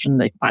marriage in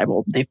the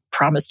Bible, they've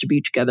promised to be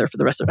together for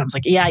the rest of it. I was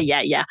like, yeah.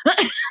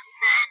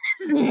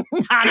 It's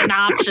not an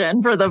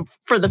option for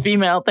the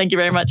female. Thank you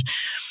very much.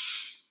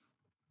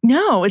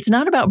 No, it's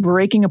not about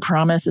breaking a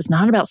promise. It's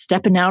not about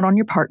stepping out on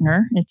your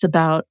partner. It's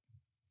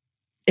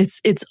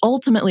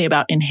ultimately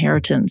about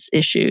inheritance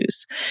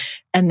issues.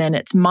 And then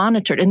it's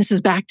monitored. And this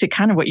is back to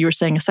kind of what you were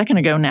saying a second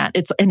ago, Nat.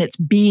 It's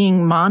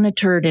being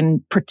monitored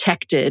and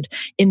protected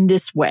in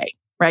this way,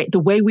 right? The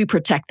way we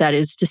protect that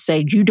is to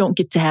say, you don't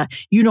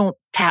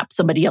tap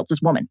somebody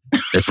else's woman.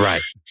 That's right.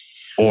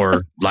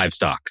 Or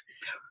livestock.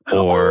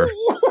 Or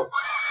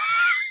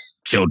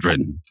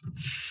children.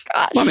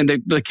 Gosh. Well, I mean,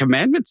 the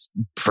commandment's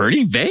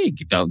pretty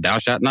vague. Thou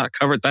shalt not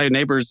covet thy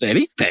neighbor's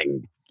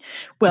anything.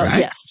 Well, right?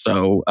 yes.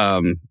 So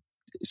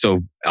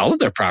all of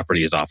their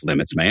property is off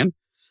limits, man.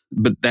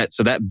 But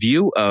that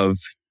view of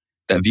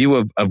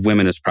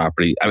women as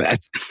property, I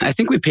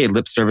think we pay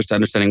lip service to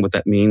understanding what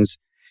that means.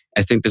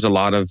 I think there's a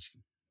lot of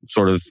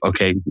sort of,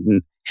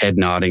 head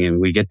nodding, and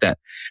we get that.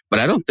 But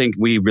I don't think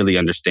we really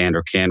understand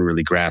or can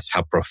really grasp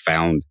how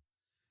profound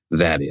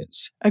that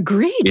is.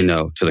 Agreed.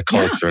 To the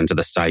culture and to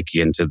the psyche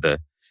and to the,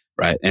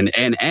 right? And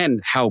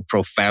how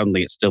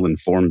profoundly it still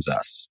informs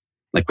us.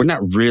 Like we're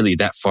not really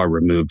that far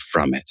removed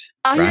from it.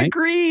 I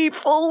agree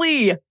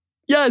fully.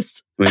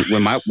 Yes.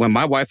 When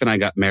my wife and I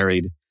got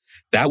married,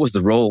 that was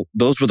the role.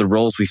 Those were the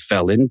roles we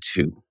fell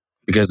into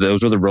because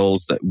those were the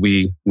roles that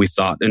we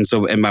thought. And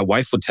my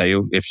wife would tell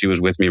you if she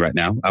was with me right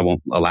now. I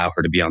won't allow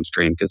her to be on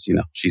screen because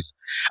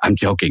I'm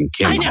joking,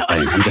 Kim.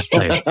 I'm just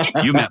playing.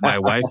 You met my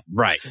wife,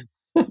 right?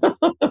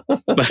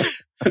 But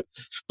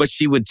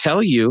she would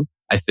tell you,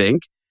 I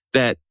think,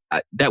 that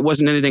that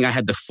wasn't anything I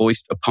had to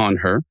foist upon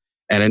her.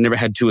 And I never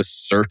had to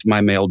assert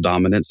my male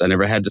dominance. I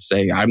never had to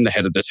say, I'm the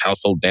head of this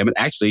household, damn it.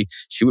 Actually,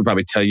 she would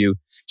probably tell you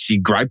she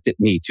griped at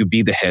me to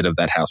be the head of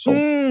that household.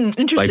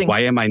 Interesting. Like,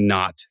 why am I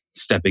not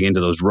stepping into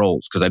those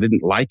roles? Because I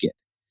didn't like it,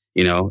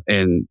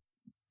 and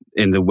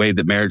in the way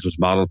that marriage was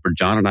modeled for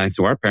John and I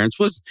through our parents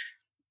was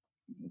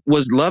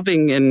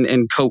loving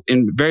and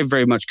very,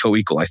 very much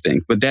co-equal, I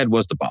think. But Dad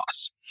was the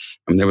boss.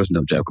 I mean, there was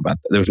no joke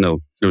about that. There was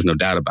no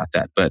doubt about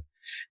that. But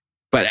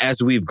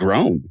as we've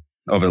grown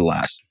over the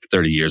last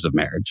 30 years of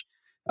marriage,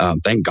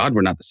 thank God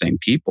we're not the same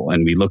people.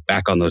 And we look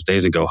back on those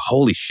days and go,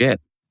 holy shit.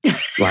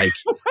 How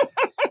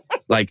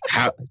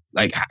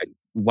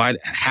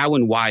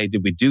and why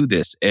did we do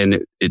this?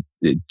 And it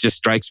just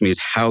strikes me as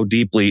how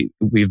deeply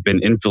we've been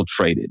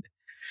infiltrated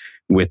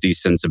with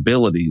these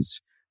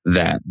sensibilities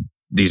that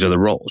these are the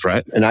roles,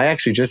 right? And I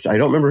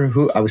don't remember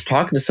who, I was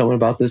talking to someone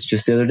about this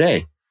just the other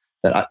day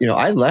that,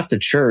 I left the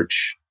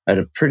church at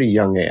a pretty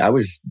young age. I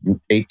was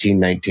 18,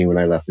 19 when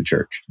I left the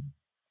church.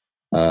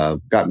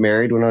 Got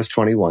married when I was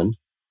 21.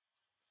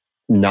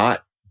 I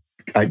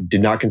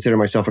did not consider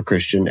myself a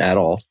Christian at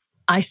all.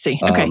 I see.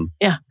 Okay.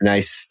 Yeah. And I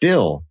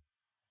still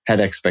had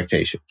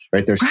expectations,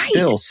 right? They're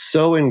still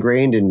so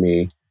ingrained in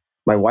me.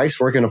 My wife's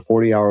working a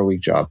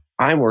 40-hour-a-week job.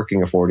 I'm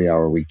working a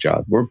 40-hour-a-week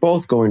job. We're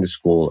both going to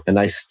school, and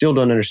I still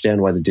don't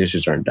understand why the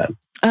dishes aren't done.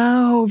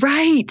 Oh,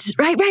 right.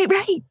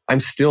 I'm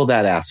still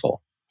that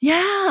asshole.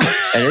 Yeah.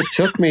 And it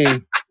took me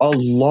a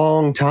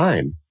long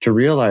time to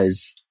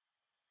realize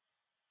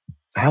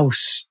how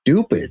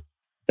stupid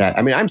that.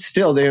 I mean, I'm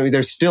still there.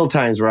 There's still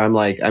times where I'm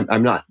like,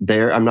 I'm not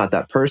there. I'm not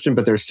that person.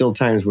 But there's still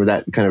times where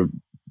that kind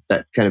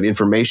of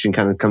information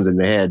kind of comes in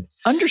the head.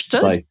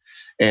 Understood.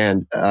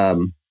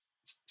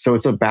 So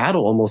it's a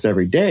battle almost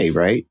every day,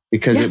 right?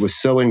 Because it was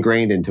so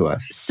ingrained into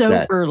us.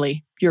 So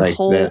early, There's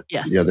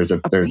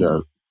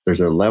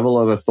a level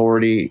of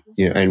authority,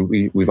 and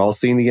we've all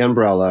seen the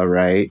umbrella,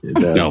 right?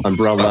 The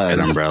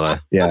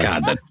umbrella. Yeah.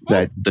 God,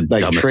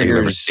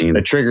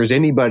 that triggers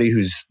anybody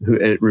who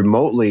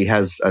remotely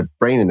has a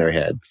brain in their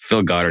head.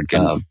 Phil Goddard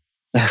can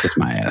kiss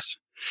my ass.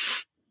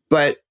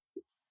 But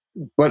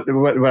what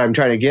I'm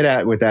trying to get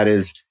at with that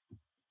is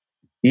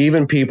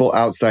even people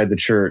outside the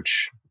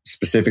church,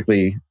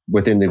 specifically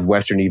within the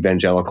Western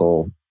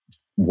evangelical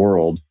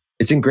world,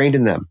 it's ingrained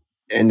in them.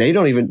 And they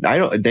don't even,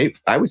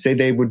 I would say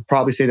they would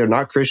probably say they're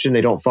not Christian.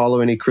 They don't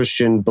follow any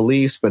Christian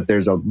beliefs, but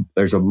there's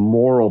a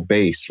moral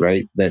base,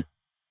 right? That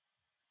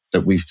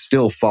we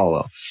still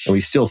follow and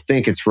we still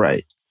think it's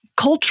right.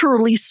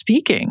 Culturally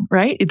speaking,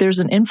 right? There's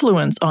an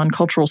influence on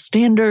cultural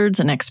standards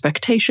and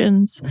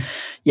expectations.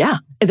 Yeah.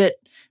 That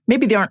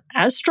maybe they aren't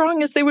as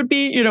strong as they would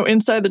be,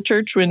 inside the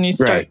church when you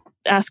start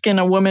asking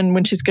a woman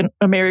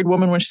a married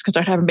woman when she's going to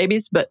start having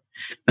babies. But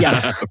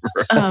yeah.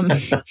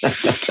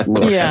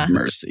 Lord have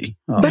mercy.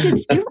 Oh. But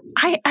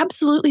I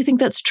absolutely think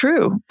that's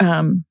true.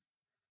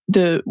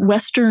 The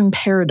Western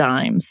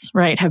paradigms,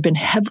 right, have been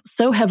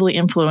so heavily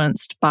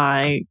influenced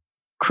by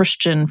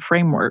Christian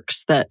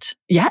frameworks that,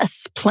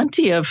 yes,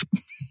 plenty of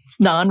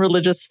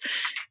non-religious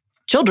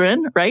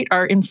children, right,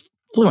 are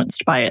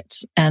influenced by it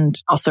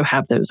and also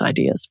have those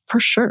ideas for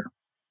sure.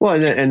 Well,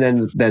 and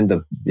then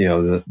the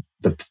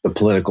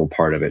political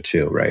part of it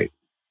too, right?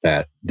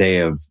 That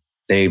they've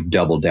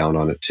doubled down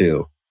on it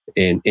too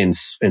in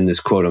this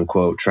quote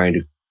unquote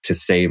trying to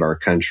save our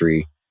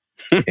country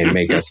and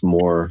make us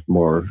more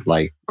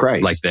like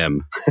Christ, like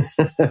them,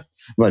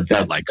 but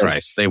not like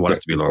Christ. They want us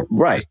to be Lord,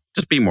 right?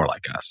 Just be more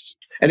like us.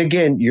 And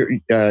again,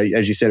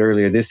 as you said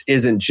earlier, this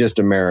isn't just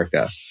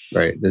America,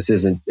 right? This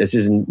isn't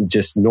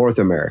just North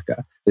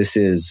America. This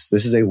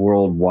is a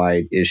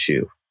worldwide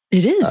issue.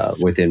 It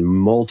is within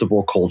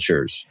multiple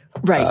cultures,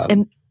 right?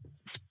 And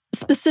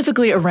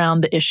specifically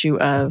around the issue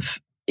of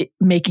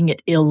making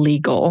it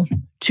illegal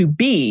to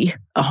be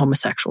a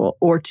homosexual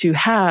or to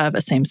have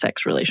a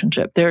same-sex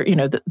relationship. There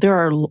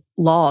are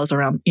laws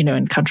around,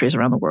 in countries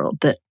around the world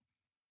that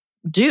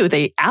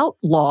they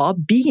outlaw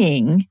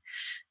being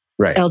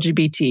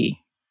LGBT,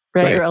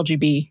 right? Or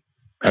LGB.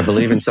 I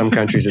believe in some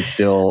countries it's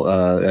still,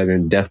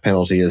 death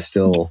penalty is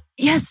still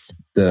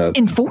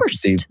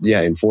enforced.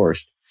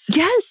 Enforced.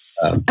 Yes.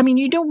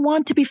 You don't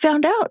want to be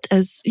found out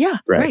as,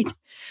 right.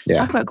 Yeah.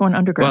 Talk about going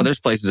underground. Well, there's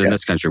places in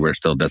this country where it's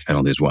still death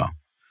penalty as well.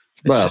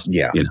 It's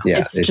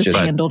just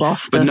handled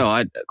off the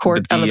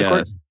court, out of the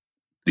court.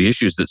 The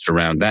issues that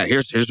surround that.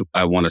 Here's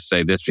I want to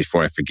say this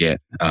before I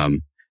forget.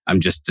 I'm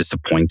just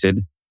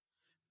disappointed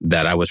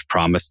that I was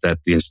promised that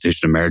the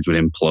institution of marriage would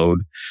implode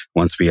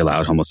once we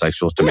allowed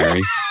homosexuals to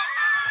marry.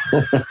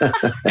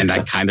 And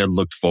I kind of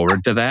looked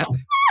forward to that.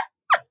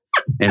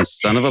 And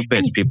son of a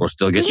bitch, people are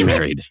still getting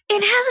married.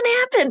 It hasn't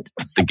happened.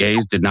 The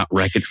gays did not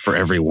wreck it for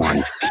everyone.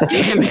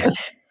 Damn it.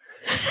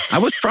 I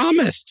was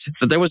promised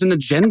that there was an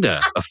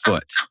agenda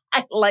afoot.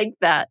 I like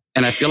that.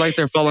 And I feel like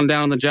they're falling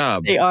down on the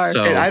job. They are.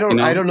 So, and I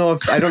don't know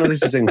if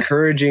this is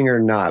encouraging or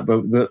not,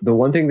 but the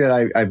one thing that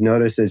I've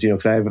noticed is,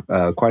 because I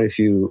have quite a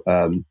few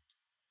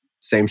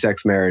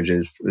same-sex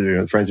marriages,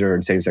 friends that are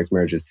in same-sex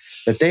marriages,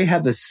 that they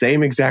have the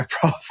same exact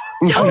problem.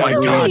 Oh my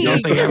God,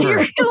 don't they ever? You're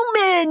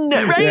human,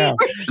 right? Yeah.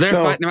 They're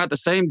fighting about the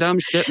same dumb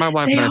shit my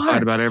wife and I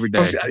fight about every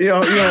day.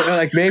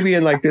 Like maybe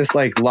in like this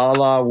like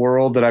la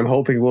world that I'm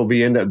hoping we'll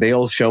be in, that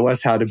they'll show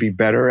us how to be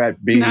better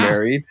at being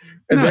married.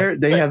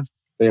 And they have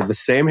the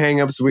same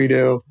hangups we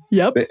do.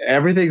 Yep.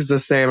 Everything's the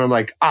same. I'm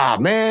like,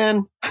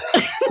 man.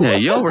 Yeah,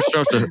 y'all were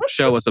supposed to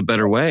show us a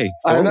better way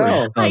forward.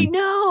 I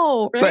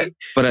know. Right?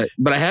 But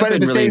I have but been at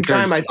the really same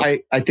time,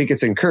 I think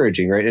it's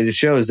encouraging, right? And it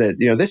shows that,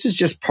 this is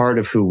just part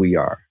of who we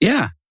are.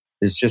 Yeah.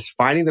 It's just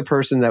finding the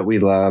person that we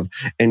love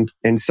and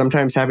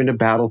sometimes having to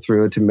battle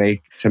through it to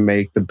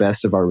make the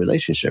best of our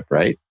relationship,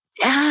 right?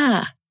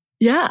 Yeah.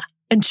 Yeah.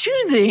 And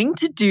choosing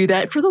to do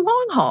that for the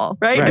long haul,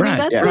 right?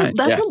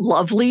 That's a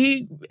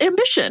lovely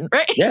ambition,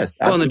 right? Yes.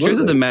 Well, and the truth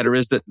of the matter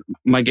is that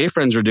my gay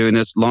friends were doing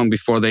this long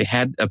before they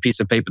had a piece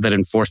of paper that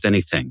enforced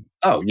anything.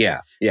 Oh, yeah.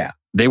 Yeah.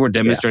 They were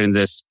demonstrating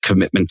this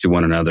commitment to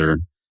one another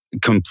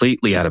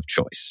completely out of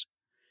choice.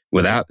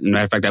 Without, as a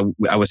matter of fact,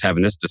 I was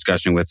having this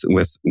discussion with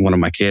one of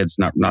my kids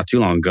not too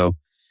long ago,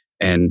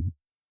 and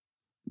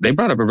they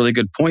brought up a really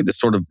good point. That's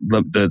sort of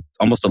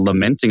almost a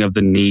lamenting of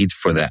the need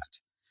for that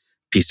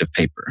piece of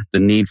paper, the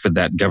need for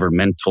that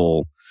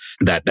governmental,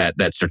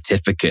 that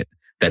certificate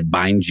that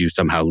binds you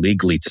somehow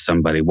legally to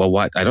somebody. Well,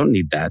 what? I don't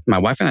need that. My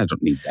wife and I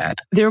don't need that.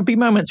 There will be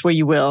moments where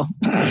you will,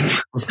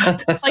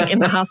 like in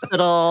the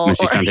hospital. When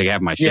she's trying to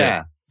have my shit.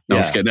 Yeah. No,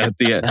 I'm just kidding.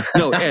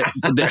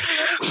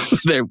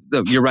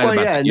 You're right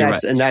about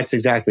that. And that's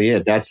exactly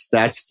it.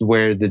 That's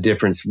where the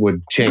difference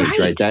would change,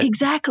 right? That,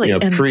 exactly.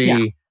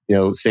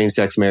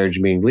 Same-sex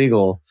marriage being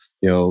legal,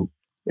 inheritance.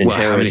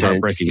 How many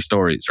heartbreaking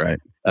stories, right?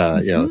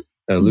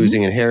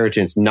 Losing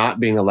inheritance, not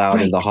being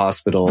allowed in the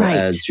hospital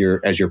as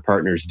your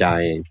partner's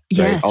dying.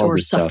 Yes, right? or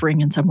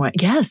suffering in some way.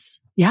 Yes.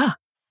 Yeah.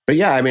 But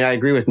yeah, I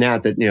agree with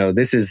Nat that,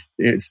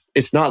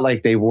 it's not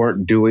like they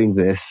weren't doing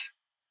this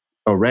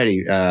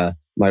already.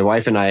 My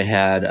wife and I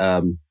had,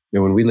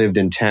 when we lived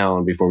in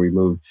town before we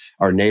moved,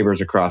 our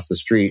neighbors across the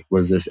street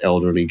was this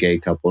elderly gay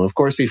couple. And of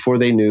course, before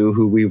they knew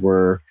who we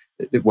were,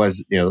 it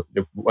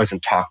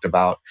wasn't talked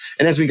about.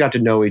 And as we got to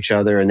know each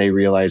other and they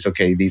realized,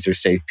 okay, these are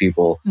safe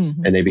people,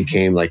 and they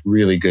became like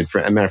really good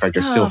friends. As a matter of fact,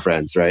 they're still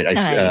friends, right?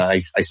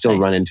 I still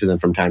run into them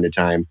from time to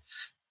time,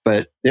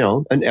 but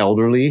an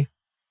elderly,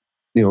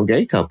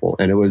 gay couple.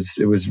 And it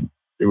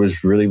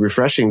was really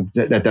refreshing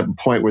at that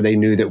point where they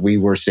knew that we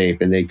were safe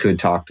and they could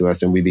talk to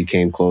us, and we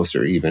became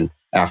closer even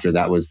after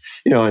that was,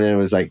 and then it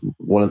was like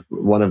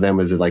one of them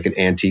was like an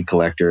antique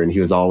collector, and he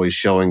was always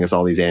showing us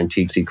all these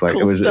antiques he collected.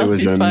 Cool it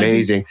was an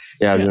amazing,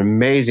 it was an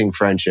amazing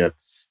friendship.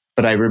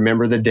 But I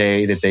remember the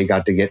day that they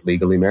got to get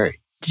legally married.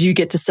 Did you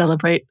get to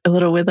celebrate a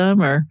little with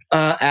them, or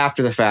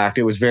after the fact?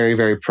 It was very,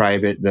 very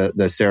private,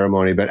 the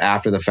ceremony, but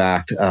after the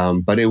fact.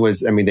 But it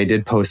was, they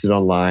did post it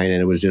online,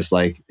 and it was just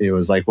like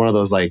one of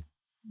those like,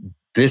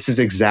 this is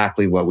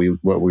exactly what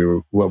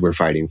we're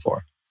fighting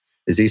for.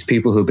 Is these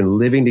people who've been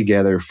living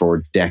together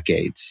for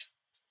decades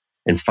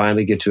and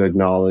finally get to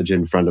acknowledge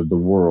in front of the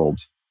world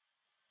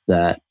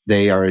that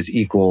they are as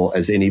equal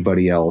as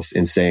anybody else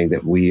in saying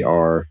that we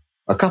are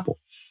a couple.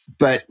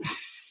 But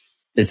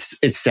it's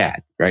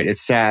sad, right? It's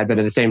sad, but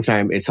at the same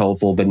time, it's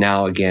hopeful. But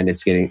now again,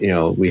 it's getting,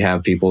 we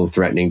have people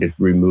threatening to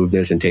remove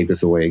this and take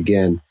this away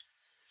again.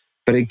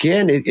 But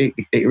again,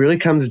 it really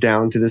comes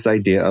down to this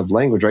idea of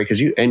language, right? Because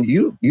you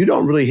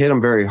don't really hit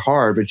them very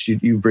hard, but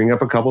you bring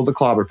up a couple of the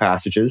clobber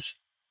passages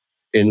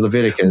in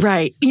Leviticus.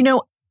 Right.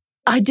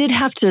 I did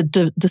have to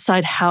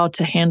decide how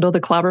to handle the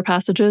clobber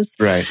passages.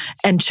 Right.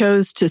 And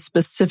chose to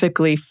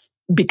specifically,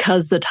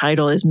 because the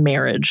title is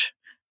marriage,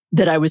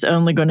 that I was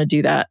only going to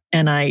do that.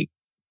 And I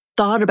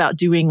thought about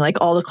doing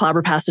like all the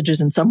clobber passages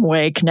in some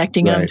way,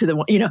 connecting them to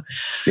the,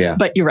 Yeah.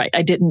 But you're right.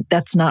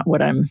 That's not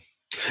what I'm.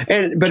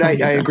 But I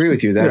agree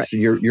with you. That's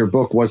right. Your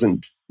book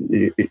wasn't,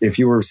 if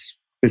you were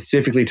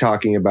specifically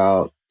talking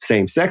about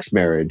same-sex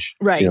marriage.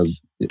 Right.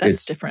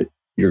 That's different.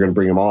 You're going to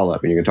bring them all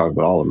up and you're going to talk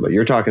about all of them, but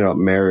you're talking about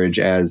marriage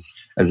as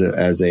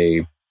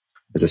a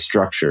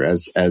structure,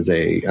 as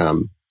a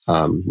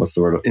what's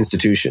the word,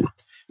 institution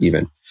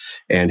even,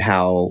 and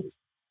how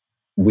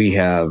we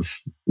have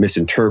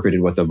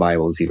misinterpreted what the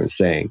Bible is even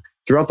saying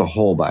throughout the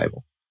whole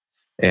Bible.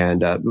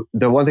 And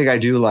the one thing I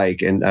do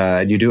like,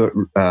 and you do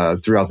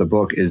it throughout the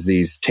book, is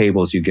these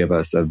tables you give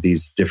us of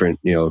these different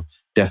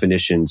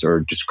definitions or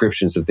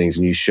descriptions of things,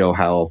 and you show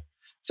how.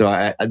 So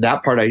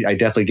that part, I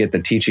definitely get the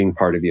teaching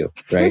part of you,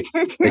 right?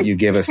 That you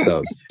give us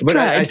those. But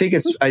I think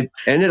and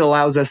it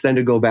allows us then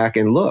to go back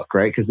and look,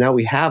 right? Because now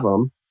we have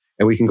them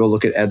and we can go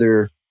look at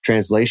other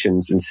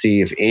translations and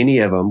see if any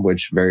of them,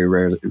 which very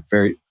rarely,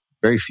 very,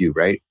 very few,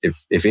 right?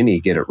 If any,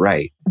 get it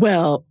right.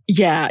 Well,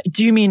 yeah.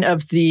 Do you mean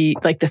of the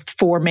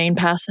four main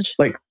passage?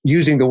 Like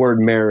using the word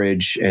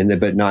marriage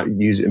but not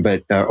using,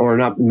 or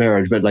not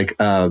marriage, but like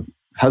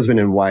husband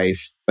and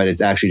wife, but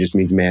it actually just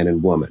means man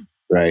and woman.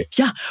 Right.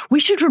 Yeah. We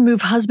should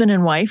remove husband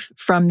and wife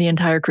from the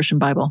entire Christian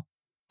Bible.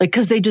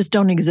 Because they just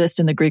don't exist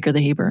in the Greek or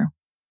the Hebrew.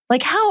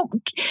 Like how?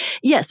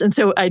 Yes. And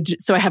so I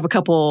have a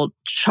couple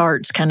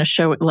charts kind of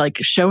showing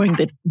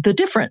the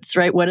difference,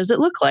 right? What does it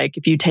look like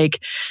if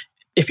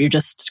you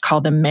just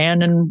call them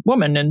man and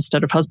woman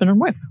instead of husband and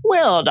wife?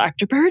 Well,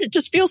 Dr. Bird, it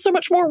just feels so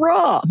much more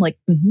raw. I'm like,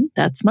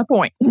 that's my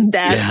point.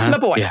 That's my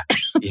point.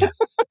 Yeah.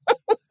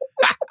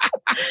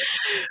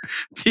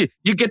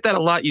 You get that a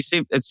lot. It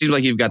seems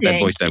like you've got that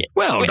voice down.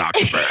 Well,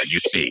 Dr. Bird, you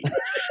see.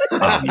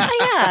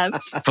 I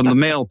am. From the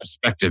male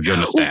perspective, you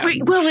understand.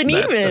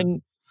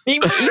 And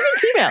even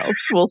females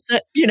will say,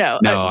 No,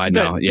 I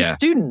know. Yeah.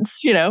 Students,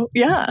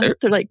 they're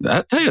like.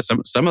 I'll tell you,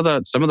 some of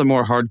the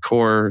more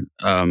hardcore,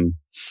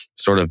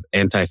 sort of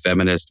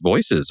anti-feminist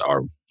voices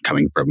are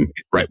coming from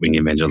right-wing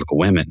evangelical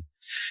women.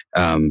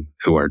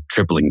 Who are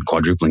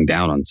quadrupling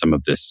down on some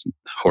of this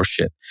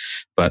horseshit.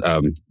 But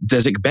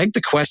does it beg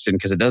the question,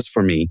 because it does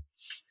for me,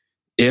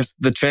 if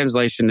the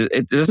translation,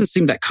 it doesn't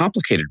seem that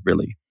complicated,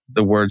 really.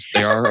 The words,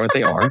 they are what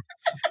they are.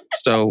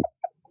 So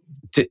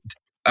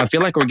I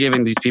feel like we're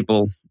giving these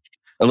people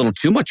a little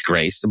too much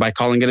grace by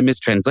calling it a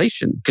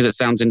mistranslation, because it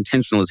sounds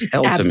intentional as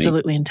hell to me.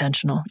 Absolutely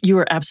intentional. You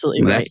are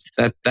absolutely right.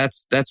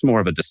 That's more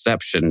of a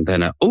deception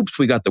than oops,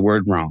 we got the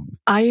word wrong.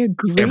 I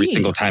agree. Every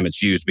single time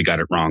it's used, we got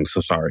it wrong.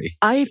 So sorry.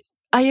 I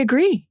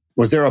agree.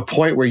 Was there a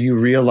point where you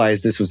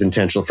realized this was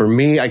intentional? For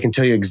me, I can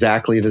tell you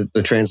exactly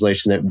the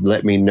translation that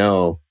let me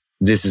know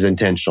this is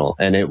intentional,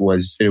 and it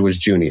was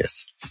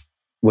Junius.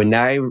 When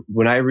I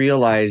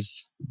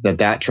realized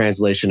that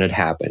translation had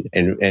happened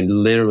and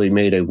literally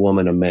made a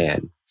woman a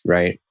man,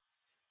 right?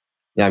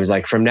 And I was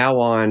like, from now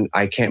on,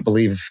 I can't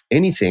believe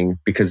anything,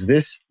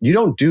 because you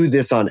don't do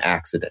this on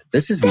accident.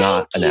 This is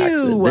not an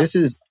accident. This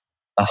is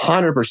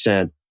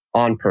 100%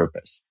 on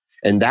purpose.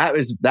 And that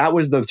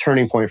was the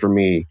turning point for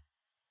me,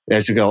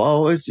 as to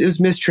go, it was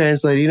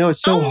mistranslated.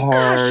 It's so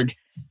hard.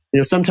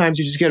 Gosh. Sometimes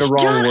you just get a wrong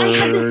John, word. I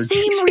had the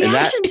same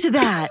reaction to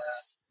that.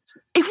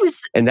 It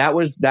was, and that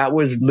was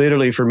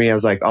literally for me. I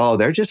was like,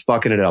 they're just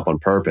fucking it up on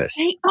purpose.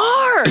 They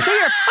are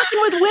fucking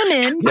with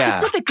women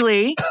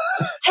specifically,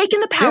 taking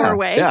the power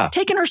away,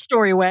 taking her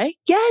story away.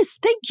 Yes,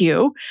 thank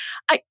you.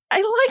 I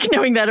like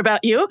knowing that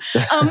about you,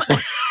 because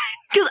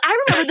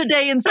I remember the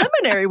day in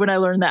seminary when I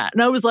learned that,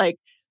 and I was like,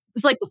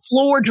 It's like the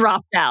floor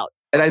dropped out.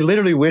 And I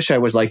literally wish I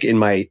was like in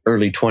my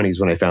early 20s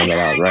when I found that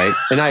out, right?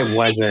 And I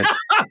wasn't.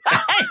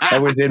 I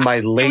was in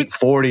my late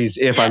 40s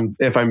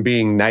if I'm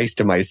being nice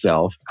to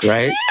myself,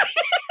 right?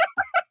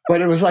 But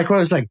it was like,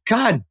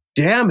 God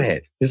damn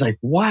it. It's like,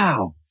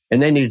 wow.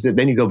 And then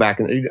you go back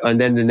and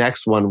then the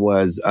next one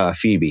was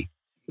Phoebe.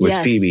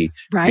 Phoebe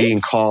being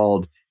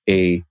called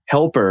a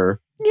helper.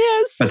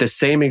 Yes. But the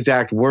same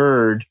exact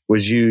word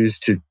was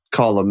used to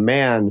call a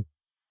man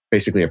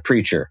basically a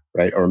preacher,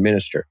 right? Or a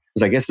minister.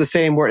 It's like, it's the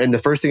same word. And the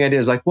first thing I did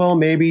is like, well,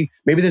 maybe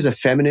there's a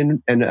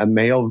feminine and a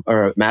male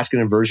or a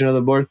masculine version of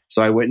the word.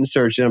 So I went and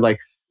searched and I'm like,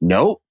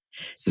 nope.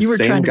 It's the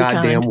same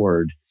goddamn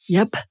word.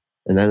 Yep.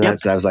 And then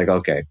I was like,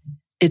 okay.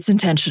 It's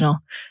intentional.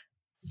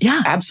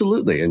 Yeah.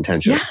 Absolutely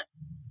intentional. Yeah.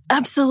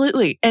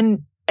 Absolutely.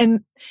 And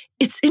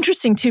it's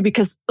interesting too,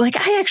 because like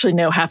I actually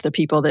know half the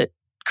people that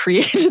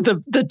created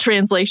the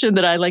translation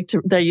that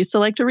I used to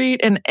like to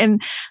read. And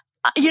and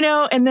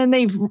then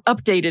they've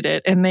updated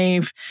it and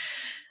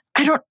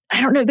I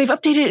don't know. They've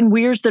updated it in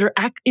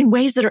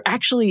ways that are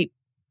actually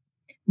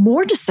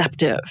more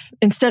deceptive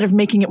instead of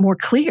making it more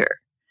clear.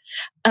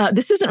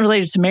 This isn't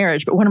related to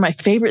marriage, but one of my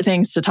favorite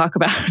things to talk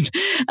about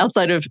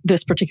outside of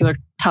this particular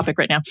topic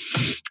right now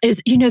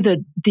is,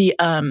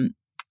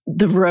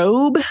 the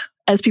robe,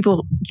 as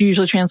people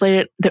usually translate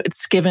it, that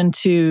it's given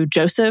to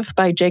Joseph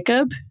by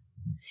Jacob.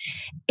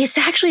 It's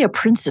actually a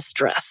princess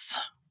dress.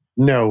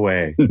 No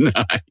way. Nice.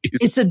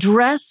 It's a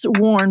dress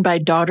worn by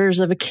daughters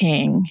of a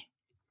king.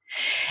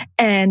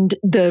 And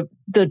the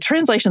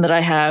translation that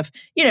I have,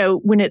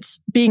 when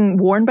it's being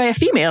worn by a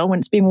female, when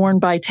it's being worn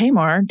by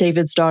Tamar,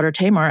 David's daughter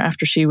Tamar,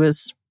 after she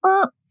was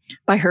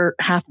by her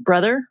half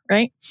brother,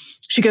 right?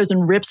 She goes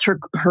and rips her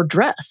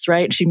dress,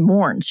 right? She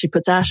mourns. She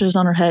puts ashes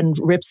on her head and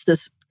rips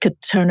this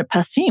ketonet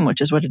pasim,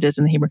 which is what it is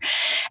in the Hebrew.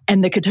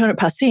 And the ketonet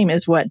pasim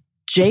is what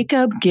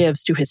Jacob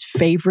gives to his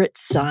favorite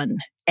son.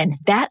 And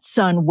that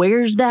son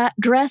wears that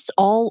dress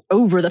all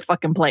over the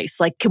fucking place.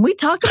 Like, can we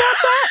talk about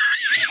that?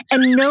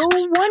 And no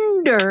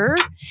wonder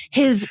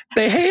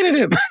they hated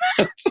him.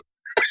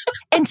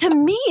 And to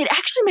me, it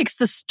actually makes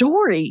the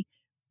story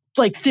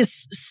like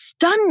this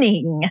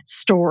stunning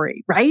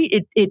story, right?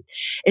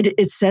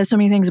 It says so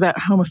many things about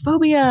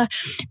homophobia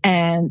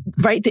and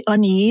the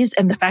unease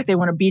and the fact they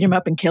want to beat him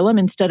up and kill him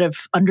instead of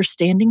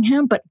understanding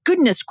him. But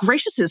goodness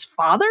gracious, his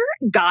father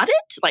got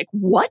it? Like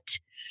what?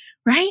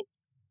 Right?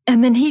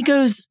 And then he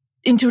goes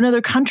into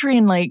another country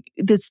and like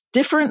that's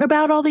different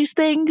about all these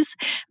things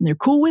and they're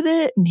cool with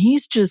it and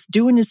he's just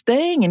doing his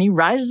thing and he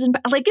rises and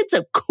like it's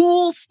a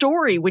cool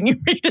story when you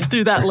read it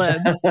through that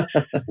lens.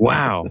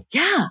 Wow.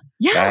 Yeah.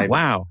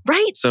 Wow.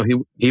 Right. So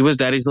he was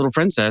daddy's little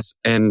princess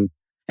and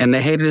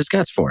they hated his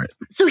guts for it.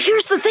 So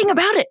here's the thing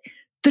about it.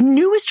 The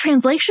newest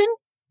translation,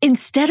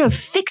 instead of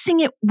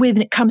fixing it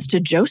when it comes to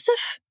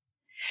Joseph,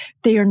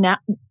 they are now,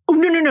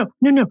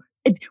 no.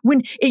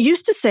 When it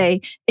used to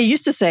say,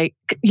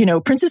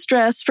 princess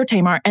dress for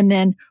Tamar, and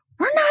then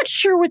we're not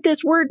sure what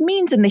this word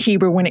means in the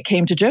Hebrew when it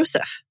came to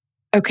Joseph.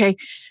 Okay.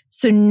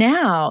 So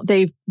now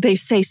they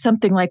say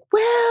something like,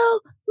 well,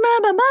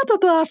 blah, blah,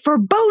 blah, for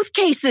both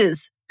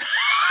cases.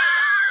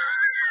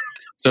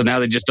 So now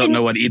they just don't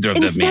know what either of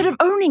them mean. Instead of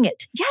owning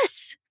it.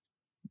 Yes.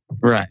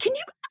 Right. Can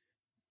you?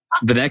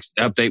 The next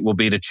update will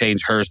be to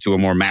change hers to a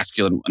more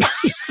masculine one.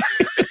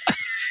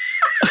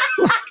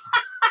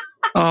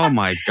 Oh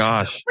my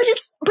gosh.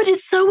 But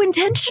it's so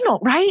intentional,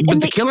 right? But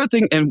the killer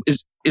thing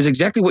is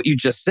exactly what you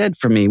just said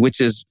for me,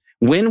 which is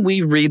when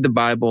we read the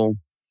Bible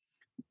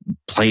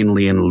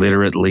plainly and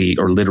literally,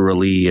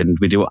 and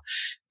we do,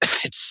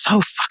 it's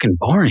so fucking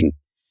boring.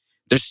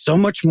 There's so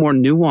much more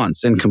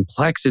nuance and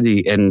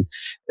complexity, and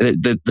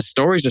the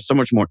stories are so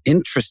much more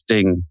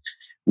interesting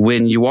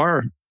when you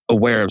are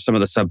aware of some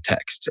of the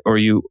subtext, or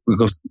you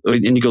go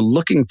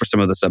looking for some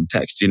of the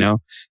subtext.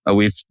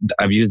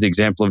 I've used the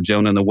example of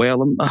Jonah and the whale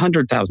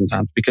 100,000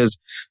 times because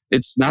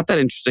it's not that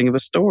interesting of a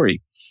story,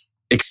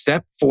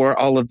 except for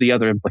all of the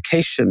other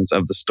implications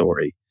of the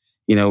story.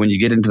 When you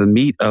get into the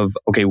meat of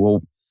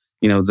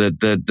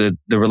the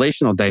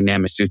relational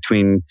dynamics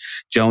between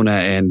Jonah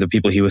and the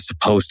people he was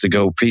supposed to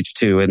go preach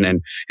to,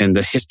 and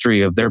the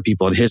history of their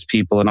people and his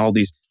people and all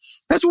these.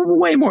 That's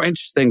way more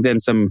interesting than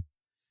some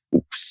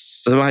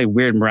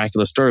weird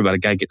miraculous story about a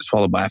guy getting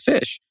swallowed by a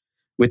fish,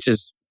 which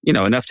is,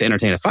 enough to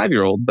entertain a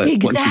 5-year-old. But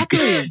exactly,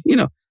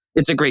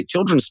 it's a great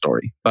children's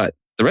story, but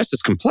the rest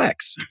is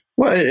complex.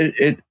 Well,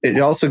 it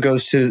also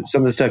goes to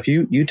some of the stuff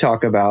you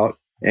talk about.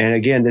 And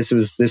again, this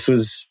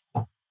was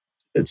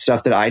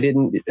stuff that I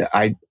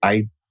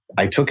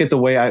took it the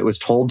way it was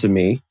told to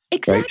me,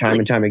 exactly. Right? Time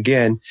and time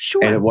again.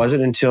 Sure. And it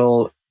wasn't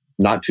until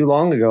not too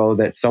long ago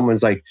that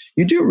someone's like,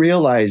 you do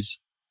realize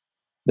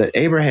that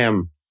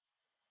Abraham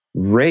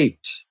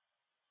raped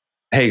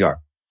Hagar,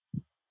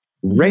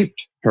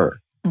 raped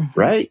her,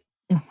 right?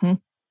 Mm-hmm.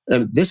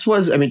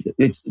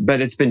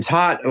 It's been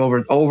taught over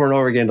and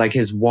over again. Like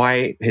his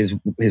wife,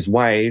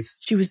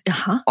 she was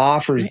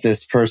offers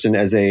this person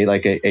as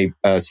a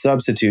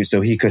substitute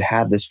so he could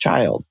have this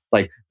child.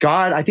 Like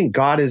God, I think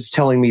God is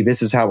telling me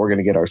this is how we're going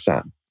to get our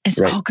son. It's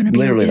all going to be,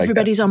 literally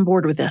everybody's on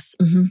board with this.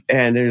 Mm-hmm.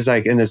 And there's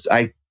like, in this,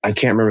 I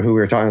can't remember who we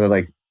were talking to,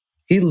 like,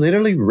 he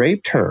literally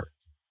raped her.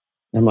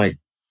 I'm like,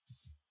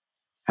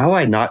 how have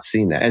I not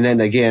seen that? And then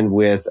again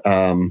with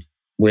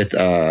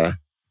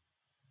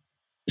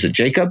is it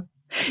Jacob?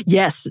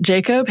 Yes,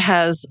 Jacob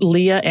has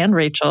Leah and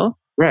Rachel.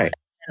 Right.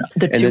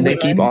 And then they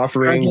keep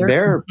offering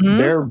their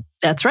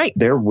that's right.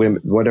 Their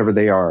women, whatever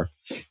they are,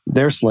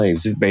 they're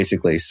slaves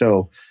basically.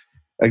 So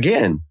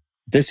again,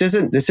 this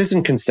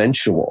isn't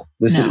consensual.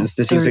 This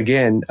is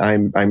again,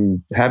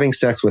 I'm having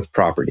sex with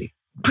property.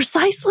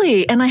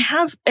 Precisely. And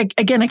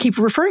I keep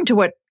referring to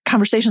what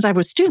conversations I have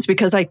with students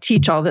because I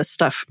teach all this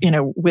stuff,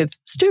 with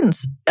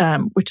students,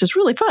 which is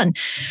really fun.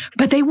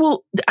 But they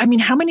will,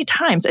 how many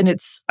times, and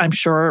it's, I'm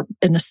sure,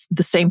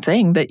 the same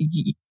thing that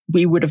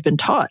we would have been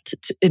taught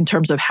in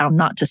terms of how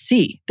not to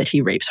see that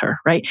he rapes her,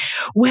 right?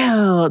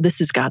 Well,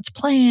 this is God's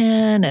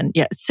plan, and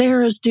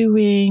Sarah's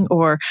doing,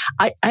 or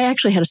I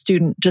actually had a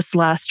student just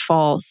last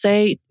fall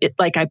say it,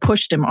 like I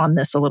pushed him on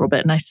this a little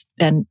bit,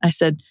 and I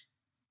said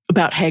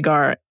about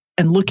Hagar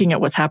and looking at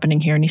what's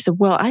happening here, and he said,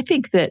 "Well, I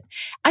think that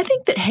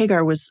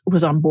Hagar was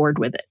on board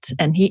with it,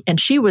 and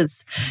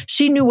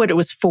she knew what it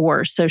was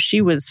for, so she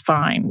was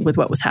fine with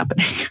what was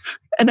happening."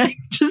 And I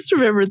just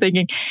remember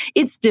thinking,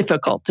 it's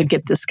difficult to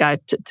get this guy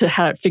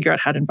to figure out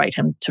how to invite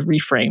him to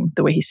reframe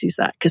the way he sees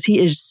that, because he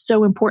is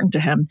so important to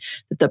him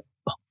that the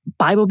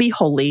Bible be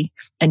holy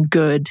and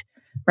good,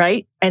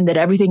 right? And that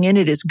everything in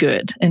it is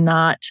good and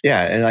not...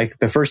 Yeah, and like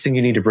the first thing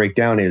you need to break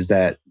down is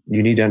that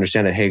you need to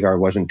understand that Hagar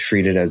wasn't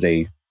treated as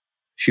a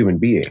human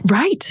being.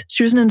 Right.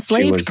 She was an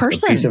enslaved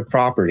person. A piece of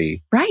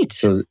property. Right.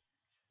 So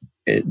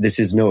this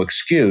is no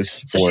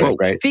excuse for it,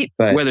 right?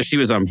 But whether she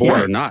was on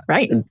board or not.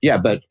 Right. Yeah,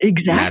 but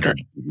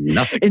exactly.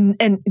 Nothing.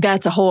 And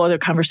that's a whole other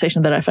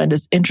conversation that I find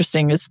is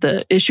interesting, is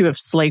the issue of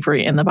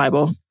slavery in the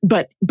Bible.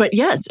 But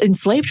yes,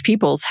 enslaved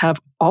peoples have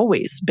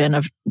always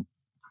been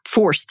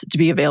forced to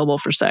be available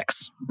for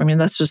sex.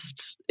 That's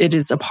just, it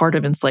is a part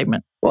of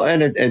enslavement. Well,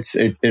 and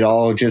it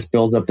all just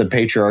builds up the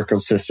patriarchal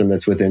system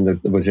that's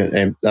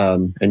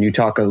and you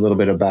talk a little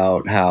bit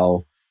about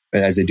how,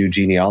 as they do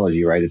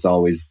genealogy, right? It's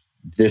always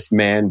this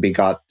man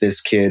begot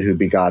this kid who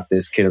begot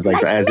this kid. It's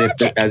like as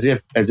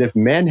if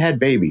men had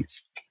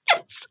babies.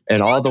 Yes.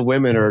 And all the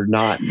women are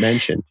not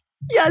mentioned.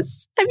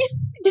 Yes.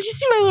 Did you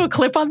see my little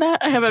clip on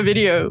that? I have a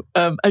video.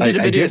 I did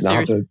a video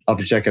series. I'll have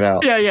to check it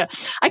out. Yeah.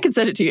 I can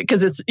send it to you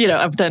because it's,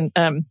 I've done,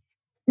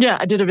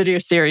 I did a video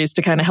series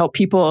to kind of help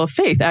people of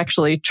faith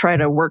actually try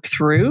to work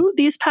through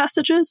these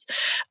passages.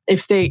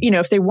 If they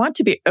want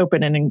to be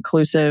open and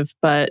inclusive,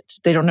 but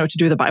they don't know what to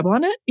do with the Bible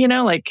on it,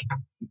 like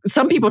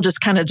some people just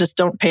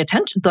don't pay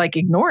attention, like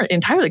ignore it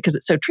entirely because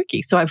it's so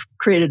tricky. So I've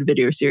created a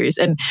video series,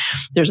 and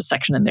there's a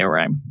section in there where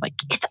I'm like,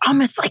 it's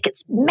almost like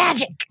it's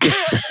magic.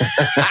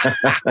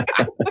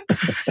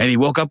 And he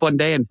woke up one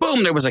day and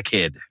boom, there was a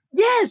kid.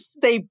 Yes,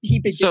 he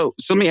begins. So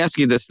let me ask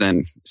you this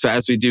then. So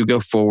as we do go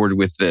forward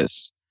with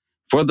this,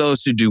 for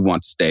those who do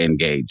want to stay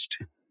engaged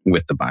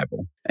with the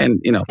Bible,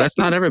 and that's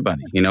not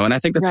everybody, and I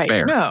think that's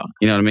fair. No.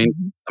 You know what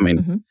I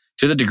mean?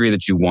 To the degree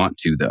that you want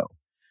to, though,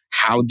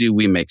 how do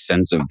we make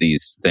sense of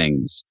these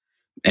things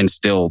and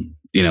still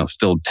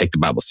take the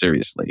Bible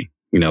seriously?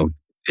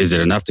 Is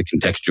it enough to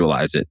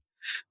contextualize it,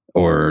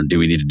 or do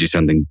we need to do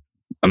something?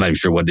 I'm not even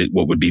sure what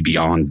would be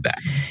beyond that.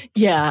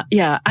 Yeah.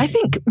 I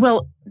think,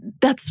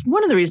 that's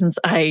one of the reasons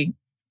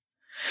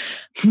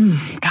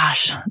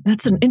gosh,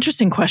 that's an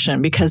interesting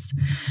question, because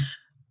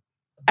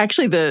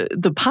actually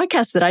the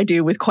podcast that I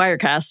do with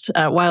Choircast,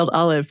 Wild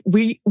Olive,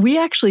 we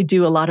actually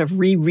do a lot of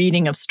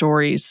rereading of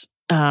stories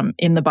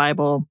in the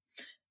Bible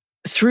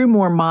through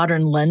more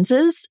modern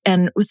lenses.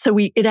 And so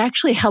it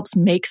actually helps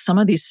make some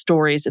of these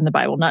stories in the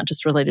Bible, not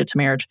just related to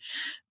marriage,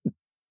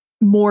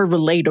 more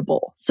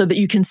relatable, so that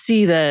you can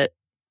see that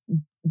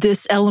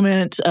this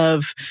element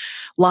of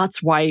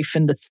Lot's wife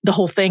and the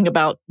whole thing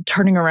about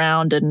turning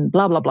around and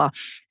blah, blah, blah,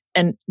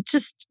 and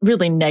just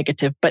really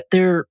negative. But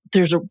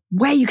there's a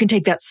way you can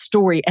take that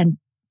story and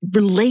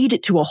relate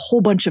it to a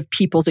whole bunch of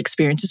people's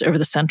experiences over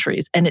the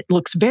centuries. And it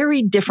looks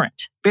very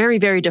different, very,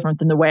 very different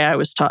than the way I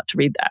was taught to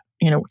read that,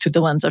 through the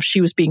lens of she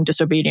was being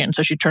disobedient,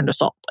 so she turned to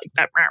salt like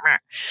that.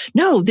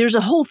 No, there's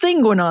a whole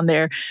thing going on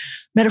there,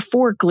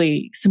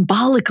 metaphorically,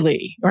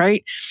 symbolically,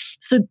 right?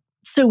 So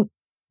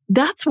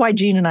that's why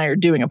Gene and I are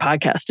doing a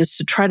podcast, is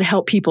to try to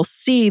help people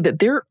see that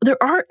there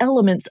are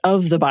elements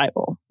of the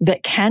Bible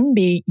that can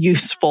be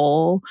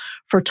useful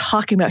for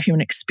talking about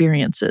human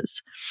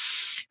experiences.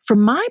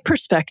 From my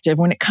perspective,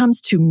 when it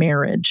comes to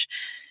marriage,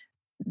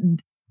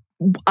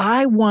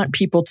 I want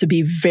people to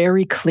be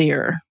very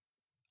clear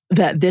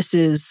that this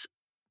is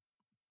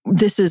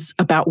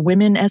about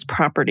women as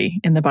property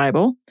in the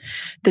Bible,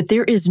 that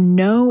there is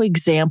no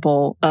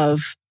example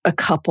of a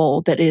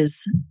couple that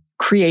is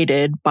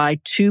created by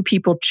two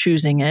people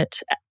choosing it,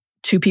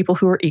 two people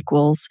who are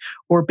equals,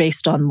 or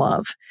based on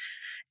love.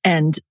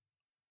 And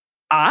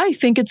I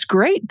think it's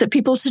great that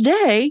people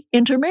today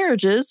enter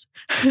marriages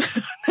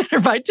that are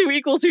by two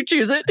equals who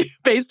choose it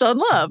based on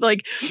love.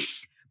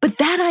 But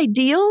that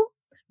ideal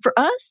for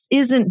us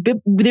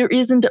there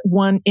isn't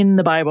one in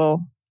the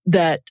Bible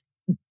that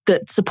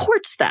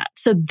supports that.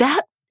 So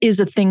that is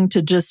a thing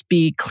to just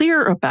be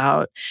clear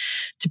about,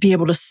 to be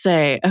able to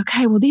say,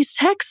 okay, well, these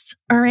texts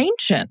are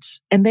ancient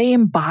and they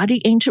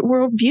embody ancient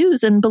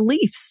worldviews and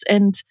beliefs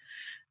and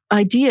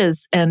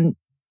ideas. And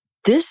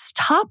this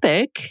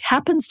topic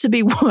happens to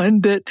be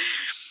one that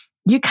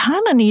you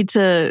kind of need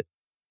to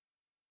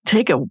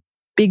take a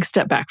big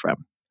step back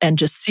from and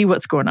just see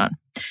what's going on.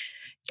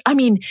 I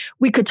mean,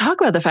 we could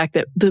talk about the fact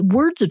that the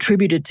words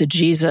attributed to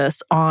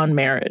Jesus on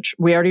marriage,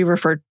 we already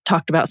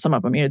talked about some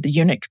of them, the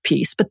eunuch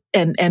piece, but,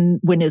 and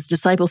when his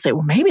disciples say,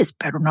 well, maybe it's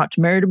better not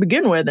to marry to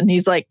begin with. And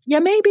he's like, yeah,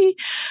 maybe.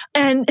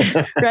 And,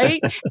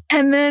 right.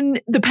 And then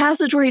the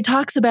passage where he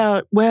talks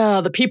about,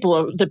 well, the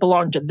people that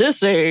belong to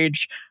this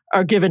age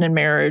are given in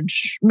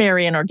marriage,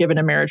 marry and are given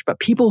in marriage, but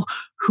people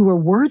who are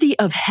worthy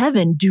of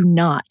heaven do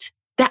not.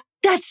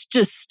 That's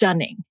just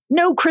stunning.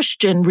 No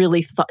Christian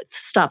really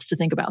stops to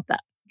think about that.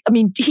 I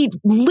mean, he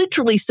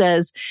literally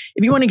says,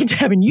 if you want to get to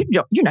heaven, you're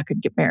not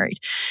going to get married.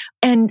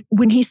 And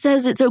when he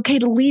says it's okay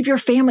to leave your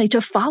family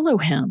to follow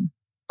him,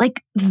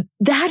 like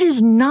that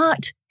is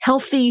not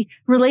healthy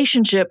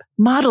relationship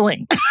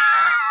modeling. Like,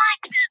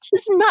 that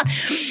is not.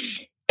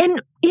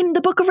 And in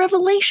the book of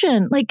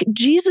Revelation, like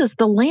Jesus,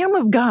 the Lamb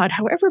of God,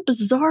 however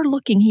bizarre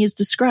looking he is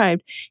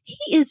described,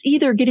 he is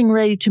either getting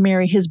ready to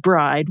marry his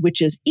bride,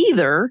 which is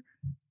either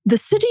the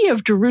city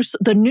of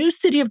Jerusalem, the new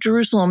city of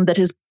Jerusalem that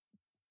has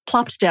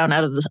plopped down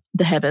out of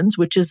the heavens,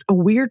 which is a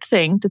weird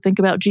thing to think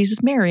about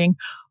Jesus marrying,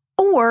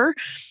 or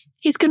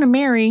he's going to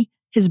marry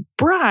his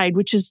bride,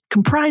 which is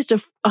comprised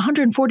of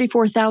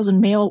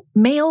 144,000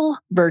 male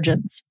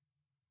virgins.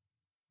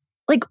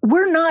 Like,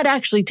 we're not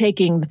actually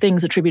taking the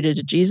things attributed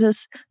to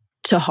Jesus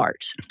to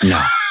heart.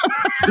 No.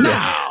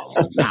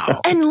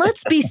 And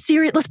let's be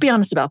serious. Let's be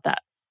honest about that.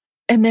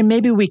 And then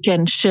maybe we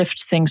can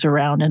shift things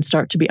around and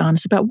start to be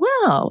honest about,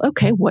 well,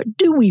 okay, what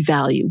do we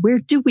value? Where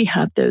do we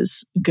have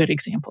those good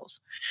examples?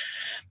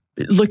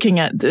 Looking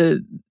at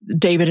the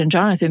David and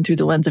Jonathan through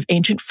the lens of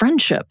ancient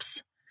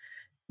friendships.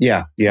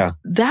 Yeah.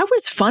 That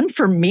was fun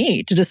for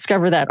me to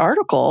discover that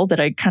article that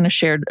I kind of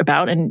shared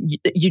about. And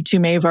you two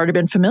may have already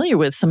been familiar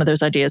with some of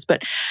those ideas.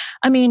 But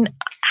I mean,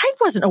 I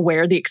wasn't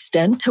aware the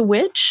extent to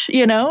which,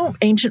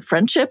 ancient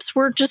friendships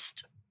were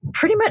just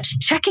pretty much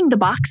checking the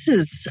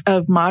boxes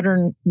of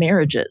modern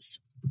marriages,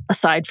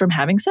 aside from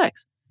having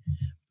sex.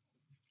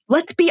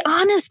 Let's be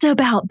honest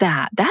about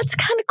that. That's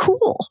kind of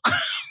cool.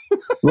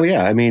 Well,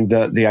 yeah. I mean,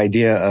 the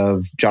idea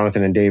of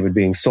Jonathan and David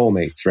being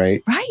soulmates,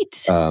 right?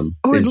 Right.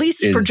 Or at least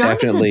for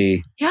Jonathan.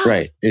 Definitely, yeah.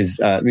 Right.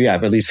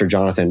 At least for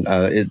Jonathan,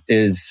 it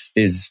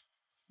is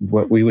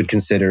what we would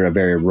consider a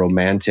very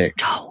romantic.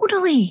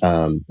 Totally.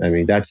 I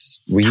mean,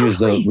 we use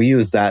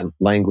that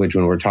language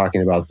when we're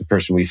talking about the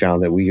person we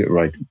found that we were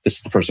like, this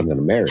is the person I'm going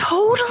to marry.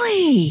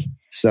 Totally.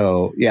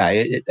 So yeah,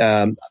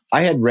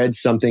 I had read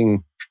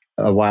something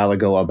a while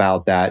ago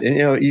about that,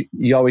 and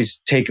you always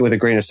take it with a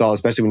grain of salt,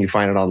 especially when you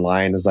find it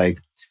online. It's like,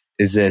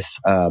 is this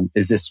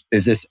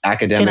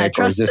academic,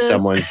 or is this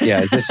someone's?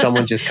 Yeah, is this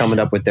someone just coming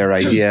up with their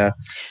idea?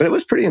 But it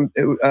was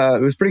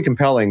pretty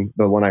compelling.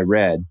 The one I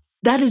read.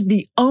 That is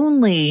the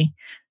only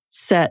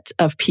set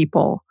of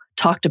people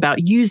talked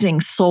about using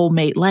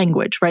soulmate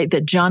language, right?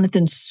 That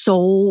Jonathan's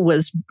soul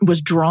was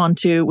drawn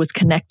to, was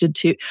connected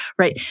to,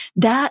 right?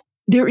 That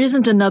there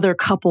isn't another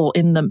couple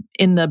in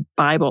the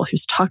Bible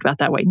who's talked about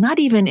that way. Not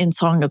even in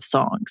Song of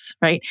Songs,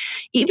 right?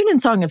 Even in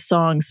Song of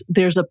Songs,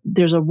 there's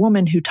a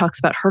woman who talks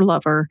about her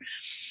lover,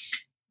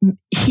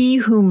 he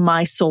whom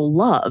my soul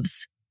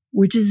loves,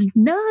 which is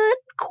not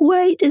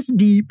quite as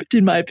deep,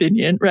 in my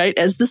opinion, right,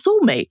 as the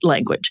soulmate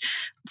language.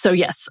 So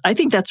yes, I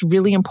think that's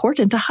really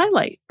important to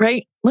highlight,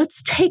 right?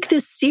 Let's take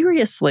this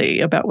seriously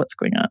about what's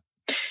going on.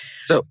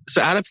 So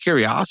out of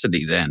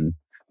curiosity then,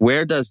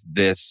 where does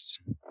this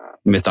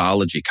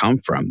mythology come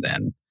from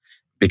then?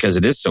 Because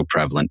it is so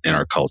prevalent in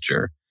our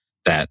culture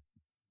that,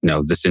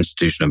 this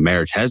institution of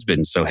marriage has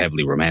been so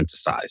heavily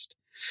romanticized.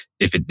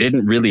 If it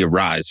didn't really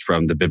arise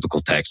from the biblical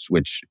text,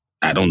 which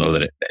I don't know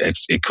that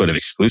it could have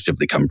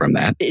exclusively come from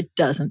that. It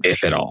doesn't.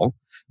 If at all.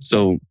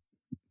 So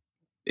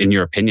in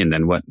your opinion,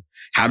 then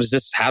how does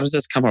this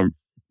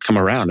come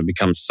around and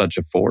become such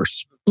a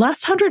force?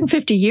 Last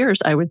 150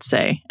 years, I would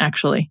say,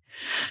 actually.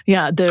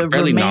 Yeah. The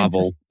fairly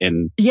novel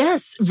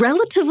Yes.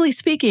 Relatively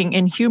speaking,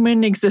 in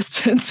human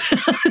existence,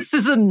 this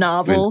is a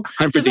novel.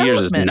 150 years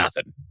is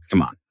nothing.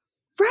 Come on.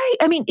 Right.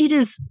 I mean, it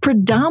is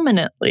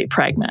predominantly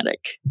pragmatic,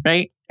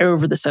 right?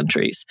 Over the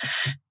centuries.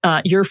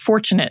 You're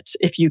fortunate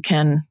if you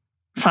can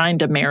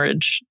find a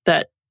marriage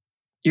that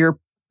you're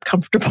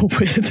comfortable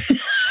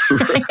with,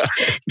 right?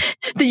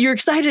 That you're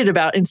excited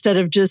about, instead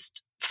of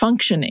just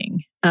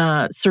functioning,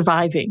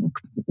 surviving,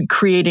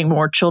 creating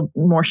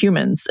more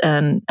humans,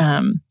 and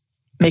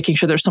making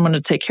sure there's someone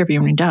to take care of you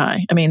when you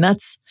die. I mean,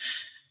 it's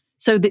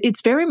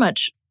very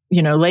much,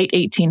 late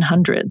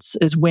 1800s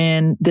is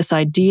when this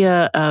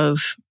idea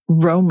of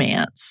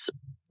romance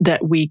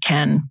that we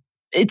can.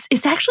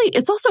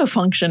 It's also a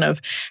function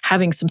of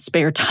having some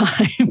spare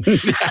time.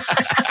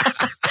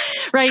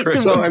 Right.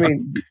 So I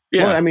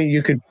mean,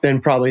 you could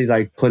then probably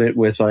like put it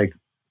with like,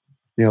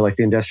 like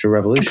the Industrial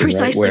Revolution.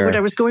 Precisely right? What I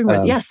was going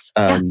with. Yes.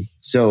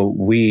 So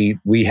we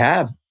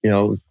have,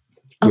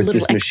 with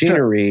this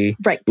machinery,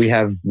 right.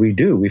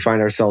 we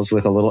find ourselves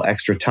with a little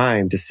extra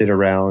time to sit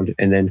around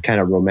and then kind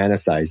of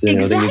romanticize.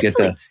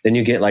 Exactly. Then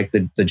you get like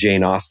the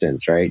Jane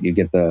Austens, right? You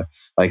get the,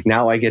 like,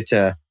 now I get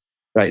to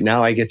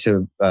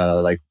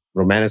like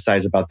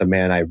romanticize about the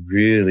man I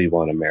really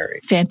want to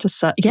marry.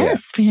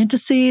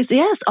 Fantasies.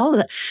 Yes. All of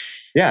that.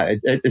 Yeah.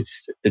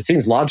 It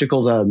seems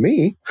logical to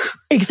me.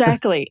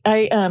 Exactly.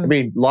 I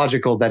mean,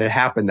 logical that it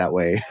happened that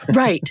way.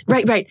 Right.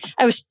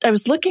 I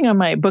was looking on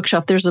my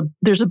bookshelf. There's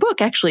a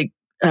book actually,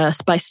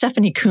 by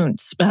Stephanie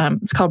Coontz.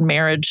 It's called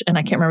Marriage, and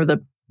I can't remember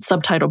the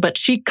subtitle, but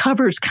she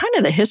covers kind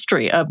of the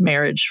history of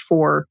marriage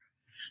for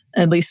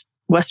at least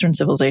Western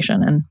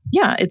civilization. And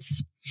yeah,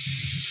 it's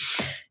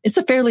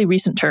a fairly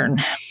recent turn.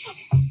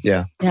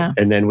 Yeah.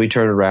 And then we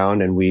turn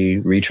around and we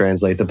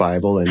retranslate the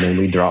Bible, and then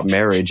we drop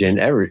marriage in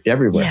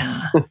everywhere.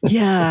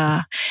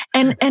 Yeah.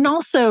 And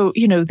also,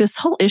 this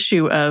whole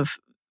issue of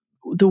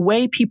the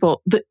way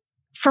people,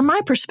 from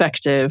my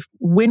perspective,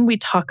 when we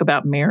talk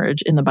about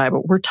marriage in the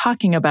Bible, we're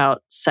talking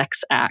about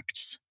sex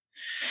acts.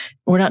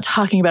 We're not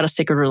talking about a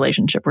sacred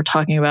relationship. We're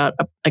talking about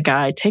a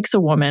guy takes a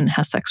woman,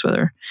 has sex with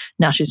her.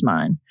 Now she's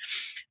mine.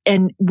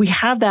 And we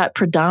have that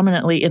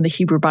predominantly in the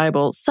Hebrew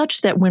Bible,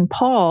 such that when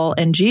Paul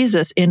and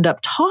Jesus end up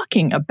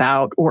talking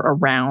about or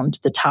around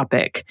the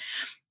topic,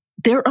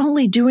 they're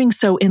only doing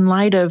so in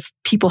light of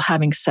people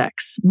having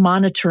sex,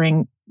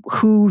 monitoring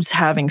who's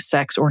having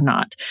sex or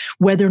not,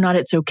 whether or not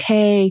it's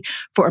okay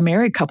for a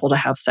married couple to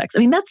have sex. I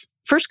mean, that's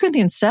 1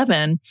 Corinthians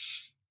 7.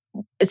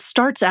 It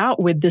starts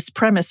out with this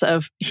premise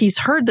of he's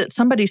heard that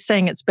somebody's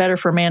saying it's better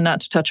for a man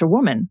not to touch a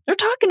woman. They're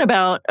talking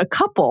about a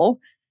couple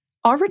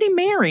already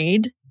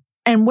married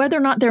and whether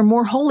or not they're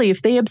more holy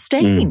if they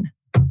abstain.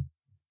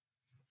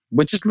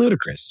 Which is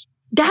ludicrous.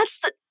 That's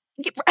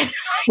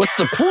What's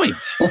the point?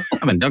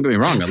 I mean, don't get me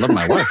wrong. I love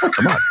my wife.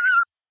 Come on.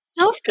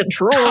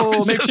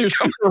 Self-control makes you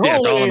super holy. Yeah,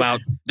 it's all about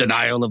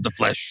denial of the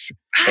flesh.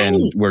 Right.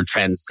 And we're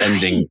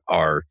transcending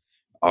our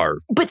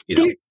But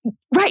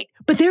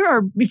there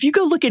are, if you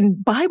go look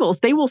in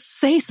Bibles, they will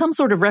say some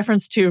sort of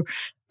reference to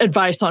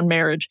advice on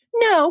marriage.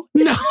 No,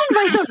 this isn't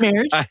advice on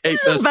marriage.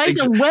 This is advice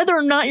on whether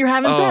or not you're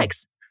having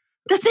sex.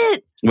 That's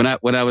it. When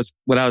I was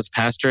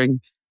pastoring,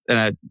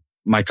 and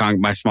my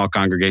small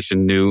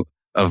congregation knew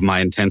of my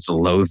intense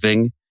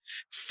loathing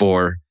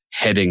for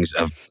headings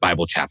of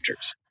Bible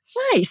chapters.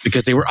 Nice.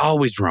 Because they were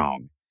always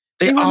wrong.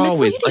 They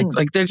always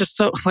like they're just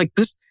so like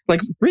this.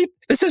 Like,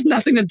 this has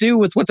nothing to do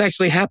with what's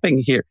actually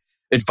happening here.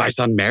 Advice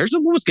on marriage.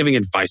 Someone was giving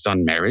advice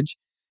on marriage,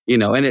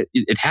 and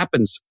it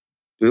happens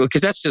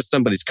because that's just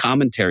somebody's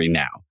commentary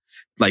now,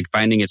 like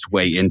finding its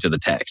way into the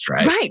text,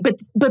 right? Right.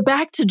 But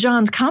back to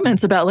John's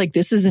comments about like,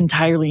 this is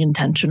entirely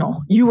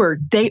intentional.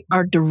 They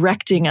are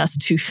directing us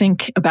to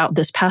think about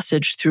this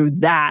passage through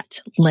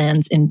that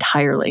lens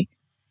entirely.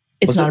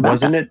 It's not about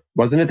that.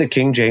 Wasn't it the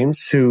King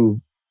James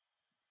who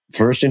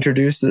first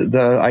introduced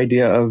the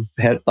idea of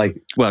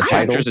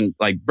titles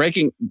and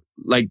breaking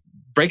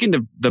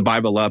the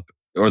Bible up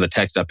or the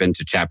text up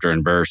into chapter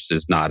and verse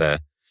is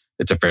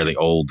it's a fairly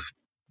old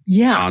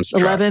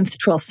construct. 11th,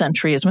 12th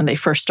century is when they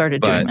first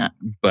started doing that.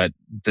 But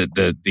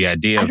the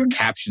idea of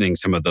captioning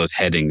some of those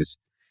headings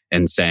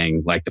and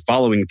saying like the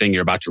following thing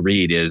you're about to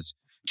read is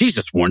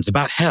Jesus warns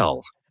about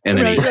hell. And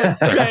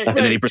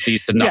then he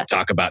proceeds to not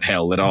talk about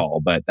hell at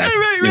all. But that's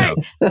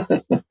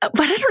But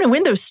I don't know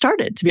when those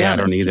started, to be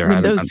honest. I don't either.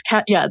 When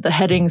the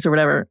headings or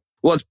whatever.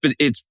 Well,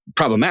 it's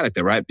problematic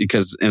though, right?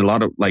 Because in a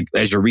lot of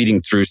as you're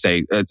reading through,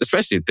 say,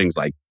 especially things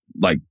like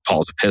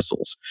Paul's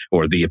epistles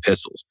or the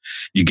epistles,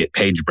 you get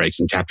page breaks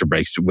and chapter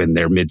breaks when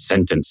they're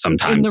mid-sentence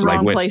sometimes. In the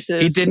wrong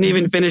places. He didn't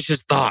even finish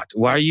his thought.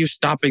 Why are you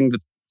stopping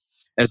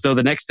as though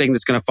the next thing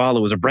that's going to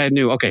follow is a brand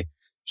new, okay,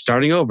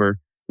 starting over.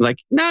 Like,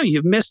 no,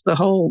 you've missed the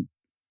whole.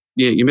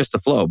 You missed the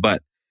flow.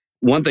 But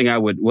one thing I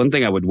would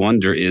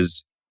wonder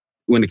is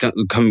when it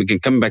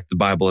coming back to the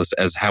Bible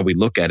as how we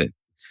look at it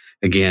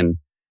again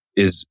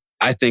is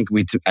I think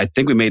we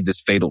made this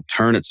fatal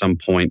turn at some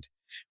point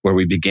where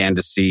we began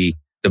to see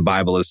the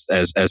Bible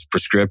as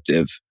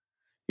prescriptive,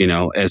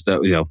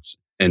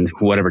 and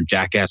whatever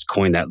jackass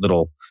coined that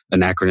little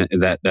acronym,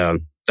 that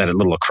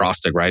little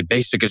acrostic, right?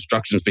 Basic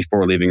instructions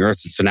before leaving Earth.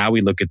 So now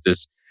we look at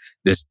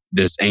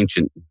this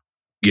ancient,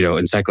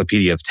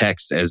 encyclopedia of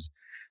texts as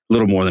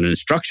little more than an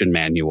instruction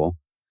manual.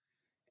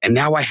 And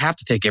now I have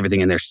to take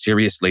everything in there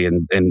seriously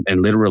and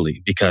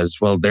literally because,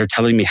 well, they're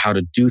telling me how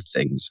to do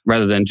things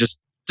rather than just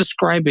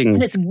describing.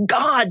 And it's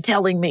God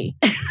telling me.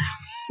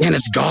 And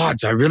it's God.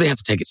 So I really have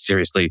to take it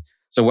seriously.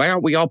 So why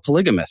aren't we all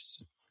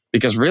polygamists?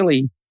 Because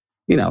really,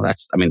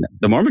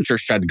 the Mormon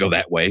Church tried to go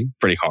that way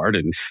pretty hard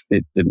and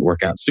it didn't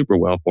work out super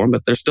well for them.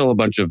 But there's still a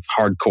bunch of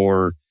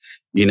hardcore,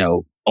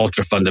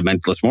 ultra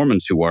fundamentalist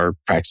Mormons who are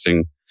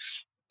practicing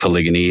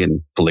polygamy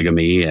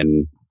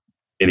and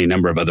any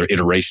number of other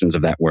iterations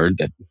of that word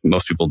that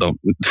most people don't.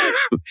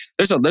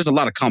 There's a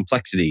lot of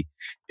complexity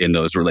in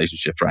those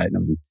relationships, right? I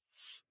mean,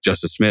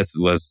 Joseph Smith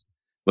was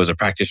was a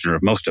practitioner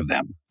of most of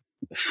them.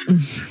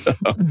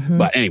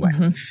 But anyway.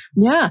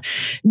 Yeah.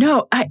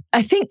 No,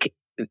 I think,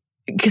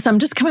 because I'm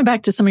just coming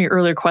back to some of your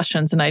earlier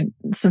questions, and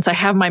since I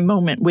have my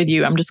moment with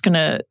you, I'm just going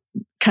to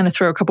kind of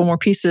throw a couple more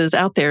pieces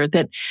out there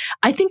that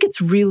I think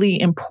it's really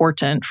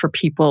important for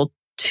people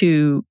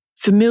to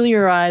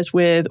familiarize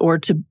with, or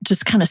to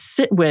just kind of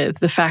sit with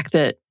the fact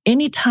that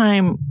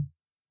anytime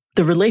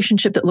the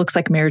relationship that looks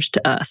like marriage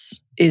to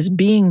us is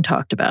being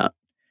talked about,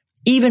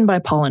 even by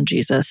Paul and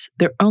Jesus,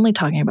 they're only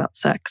talking about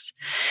sex.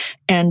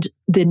 And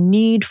the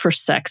need for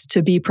sex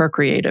to be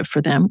procreative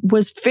for them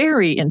was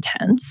very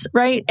intense,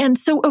 right? And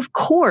so, of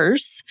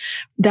course,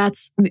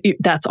 that's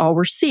all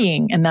we're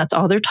seeing, and that's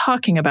all they're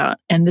talking about.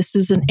 And this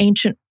is an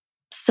ancient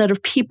set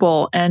of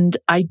people. And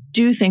I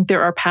do think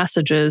there are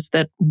passages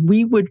that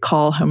we would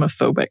call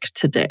homophobic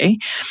today.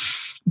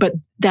 But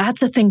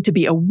that's a thing to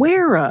be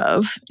aware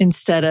of,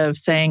 instead of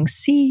saying,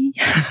 see,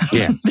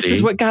 this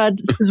is what God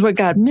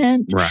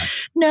meant. Right.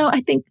 No,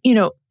 I think,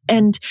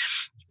 and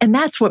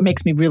that's what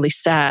makes me really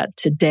sad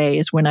today,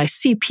 is when I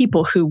see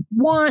people who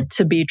want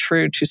to be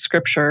true to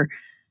Scripture,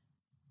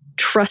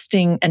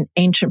 trusting an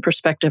ancient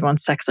perspective on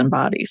sex and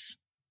bodies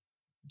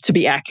to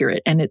be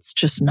accurate, and it's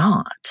just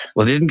not.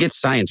 Well, they didn't get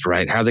science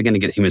right. How are they going to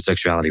get human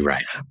sexuality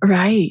right?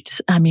 Right.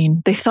 I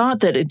mean, they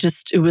thought that it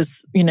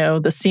was,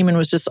 the semen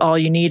was just all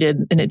you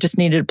needed, and it just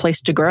needed a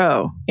place to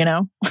grow, Like,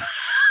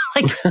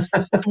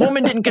 the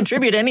woman didn't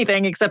contribute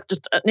anything except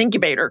just an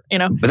incubator,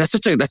 But that's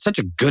such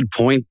a good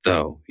point,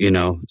 though,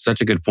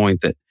 such a good point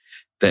that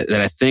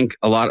I think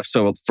a lot of,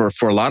 so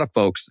for a lot of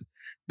folks,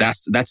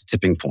 that's a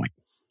tipping point.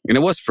 And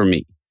it was for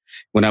me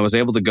when I was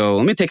able to go,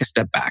 let me take a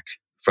step back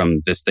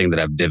from this thing that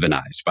I've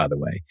divinized, by the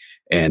way,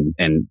 and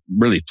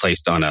really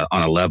placed on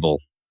a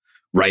level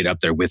right up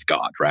there with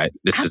God, right?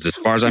 This Absolutely. Is,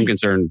 as far as I'm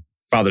concerned,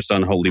 Father,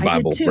 Son, Holy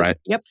Bible, right?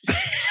 Yep.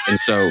 And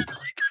so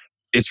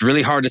it's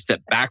really hard to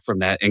step back from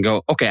that and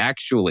go, okay,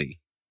 actually,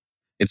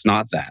 it's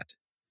not that.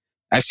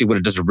 Actually, what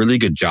it does a really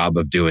good job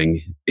of doing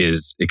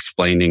is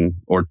explaining,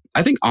 or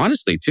I think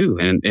honestly too,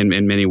 in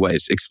many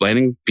ways,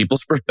 explaining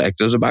people's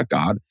perspectives about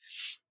God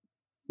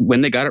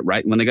when they got it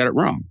right and when they got it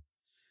wrong.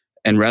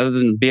 And rather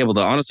than be able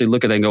to honestly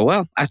look at it and go,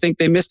 well, I think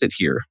they missed it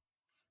here,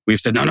 we've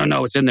said,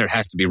 no, it's in there. It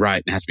has to be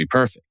right. It has to be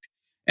perfect.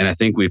 And I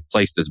think we've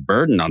placed this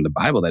burden on the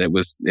Bible that it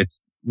was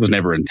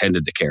never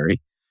intended to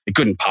carry. It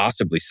couldn't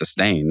possibly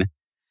sustain.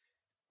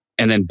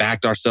 And then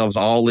backed ourselves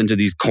all into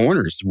these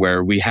corners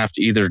where we have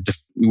to either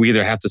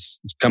have to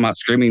come out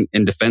screaming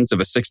in defense of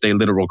a 6-day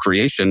literal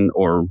creation,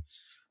 or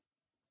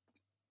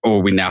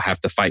we now have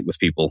to fight with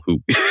people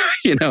who,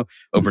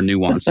 over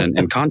nuance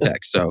and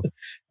context. So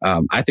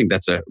I think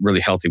that's a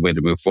really healthy way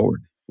to move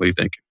forward. What do you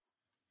think?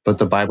 Put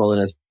the Bible in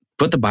its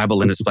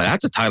place.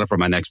 That's a title for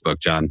my next book,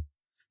 John.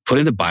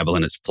 Putting the Bible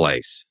in its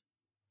place.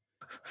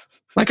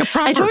 Like a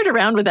proper. I toyed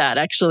around with that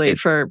actually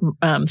for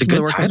some of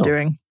the work I'm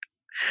doing.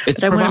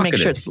 It's but I want to make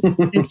sure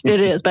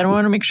it is, but I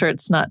want to make sure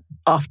it's not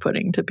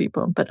off-putting to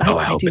people. But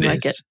I do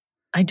like it.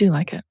 I do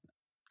like it.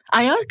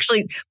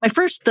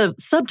 The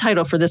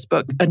subtitle for this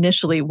book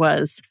initially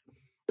was,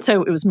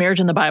 so it was Marriage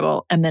in the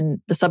Bible, and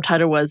then the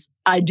subtitle was,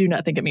 I do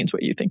not think it means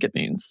what you think it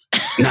means.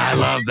 I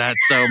love that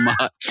so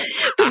much.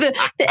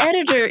 the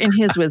editor, in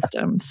his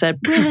wisdom, said,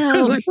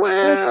 let's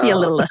be a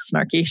little less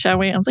snarky, shall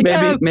we? I was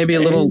like, maybe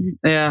a little,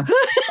 yeah.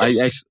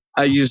 I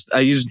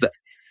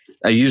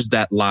used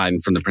that line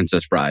from The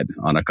Princess Bride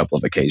on a couple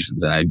of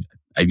occasions, and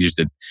I used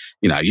it,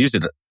 I used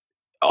it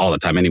all the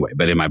time anyway,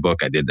 but in my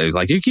book I was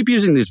like, you keep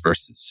using these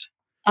verses.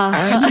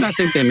 I do not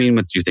think they mean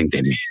what you think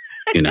they mean.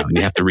 And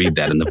you have to read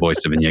that in the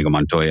voice of Inigo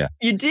Montoya.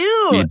 You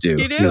do.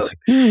 He's like,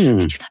 I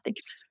do not think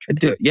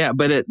it means. Yeah,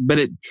 but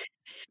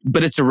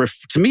it's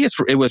to me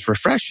it was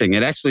refreshing.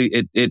 It actually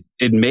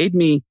it made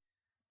me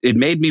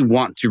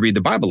want to read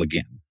the Bible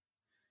again.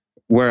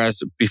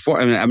 Whereas before,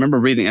 I remember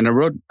reading, and I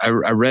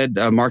read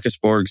Marcus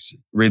Borg's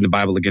Reading the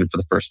Bible Again for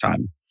the first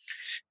time,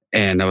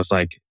 and I was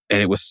like,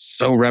 and it was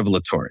so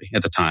revelatory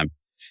at the time,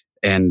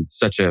 and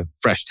such a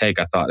fresh take,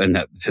 I thought. And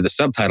the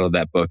subtitle of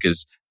that book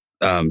is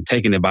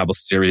Taking the Bible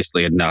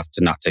Seriously Enough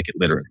to Not Take It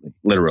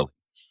Literally.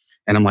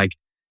 And I'm like,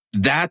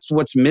 that's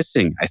what's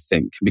missing, I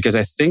think, because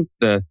I think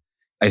the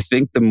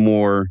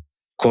more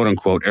quote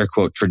unquote, air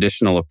quote,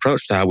 traditional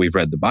approach to how we've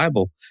read the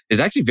Bible is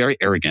actually very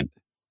arrogant,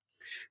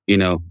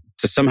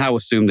 to somehow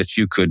assume that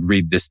you could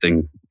read this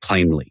thing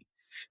plainly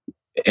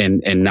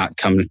and not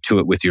come to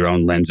it with your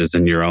own lenses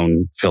and your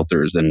own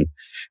filters. And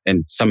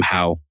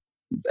somehow,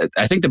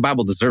 I think the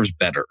Bible deserves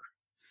better.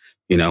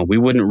 We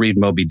wouldn't read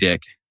Moby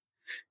Dick,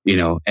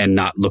 and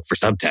not look for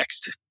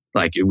subtext.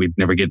 Like we'd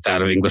never get that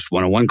out of English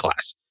 101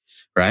 class,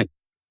 right?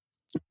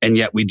 And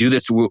yet we do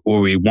this, or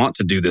we want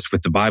to do this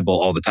with the Bible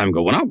all the time and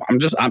go, well,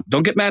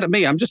 don't get mad at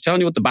me. I'm just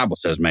telling you what the Bible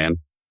says, man.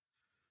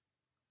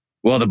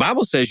 Well, the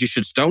Bible says you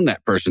should stone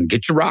that person.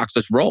 Get your rocks.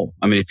 Let's roll.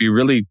 If you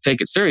really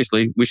take it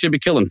seriously, we should be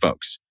killing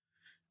folks.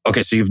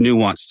 Okay, so you've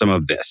nuanced some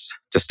of this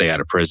to stay out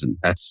of prison.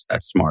 That's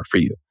smart for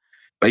you.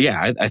 But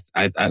yeah,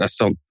 I just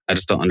don't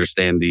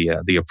understand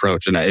the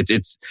approach. And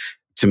it's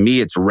to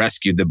me, it's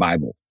rescued the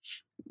Bible,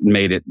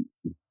 made it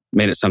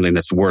made it something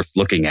that's worth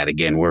looking at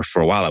again. Where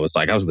for a while I was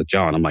with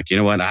John. I'm like, you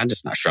know what? I'm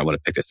just not sure I want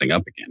to pick this thing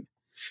up again.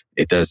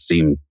 It does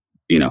seem,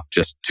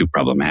 just too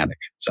problematic.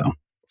 So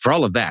for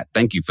all of that,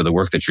 thank you for the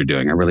work that you're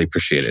doing. I really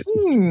appreciate it.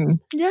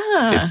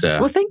 Yeah.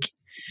 Well, thank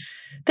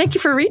you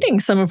for reading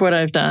some of what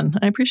I've done.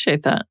 I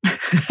appreciate that.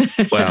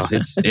 Well,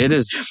 it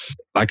is,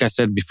 like I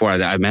said before,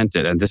 I meant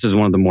it. And this is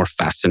one of the more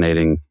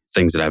fascinating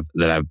things that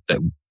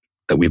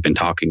we've been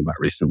talking about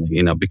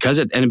recently, because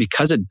it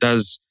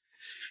does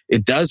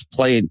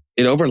play,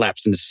 it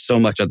overlaps into so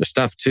much other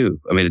stuff too.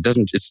 I mean,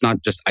 it's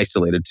not just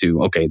isolated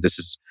to, okay, this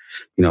is,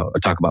 a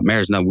talk about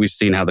marriage. No, we've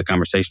seen how the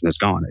conversation has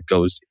gone.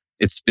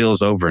 It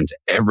spills over into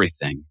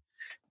everything.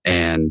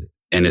 And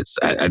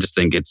I just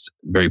think it's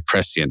very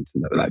prescient.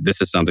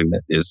 This is something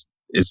that is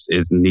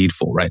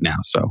needful right now.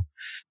 So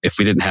if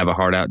we didn't have a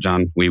heart out,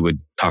 John, we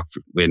would talk,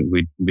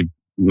 we'd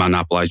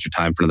monopolize your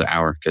time for another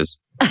hour because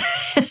I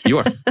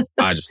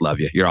just love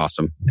you. You're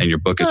awesome. And your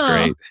book is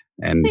great.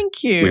 And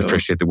thank you. We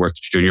appreciate the work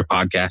that you're doing. Your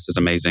podcast is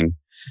amazing.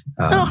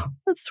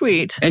 That's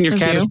sweet. And your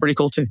cat is pretty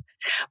cool too.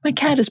 My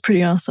cat is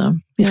pretty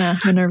awesome. Yeah,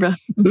 Minerva.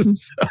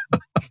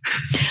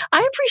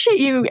 I appreciate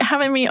you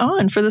having me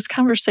on for this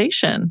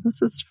conversation.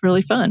 This is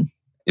really fun.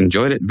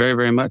 Enjoyed it very,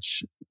 very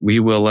much. We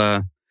will,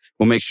 we'll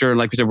make sure,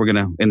 like we said, we're going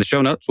to, in the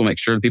show notes, we'll make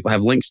sure that people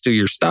have links to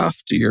your stuff,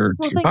 to your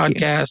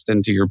podcast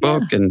and to your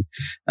book. Yeah.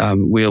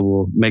 And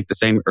we'll make the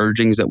same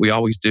urgings that we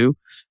always do.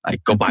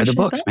 Like, go buy the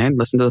books, man.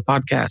 Listen to the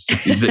podcast.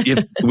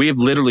 If we have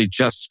literally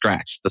just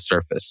scratched the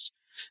surface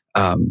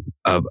of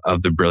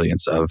the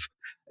brilliance of,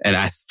 and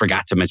I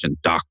forgot to mention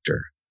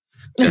Dr.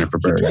 Jennifer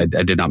Berg. I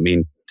did not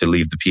mean to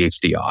leave the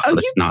PhD off. Oh,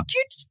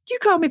 you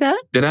called me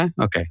that? Did I?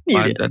 Okay.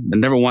 I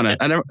never want to.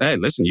 Hey,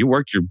 listen, you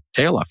worked your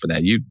tail off for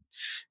that.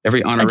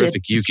 Every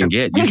honorific you can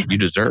get, you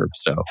deserve.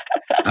 So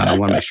I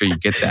want to make sure you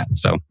get that.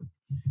 So,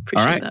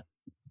 all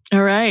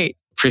right.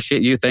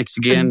 Appreciate you. Thanks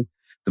again.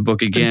 The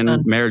book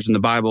again, Marriage in the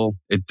Bible.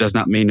 It does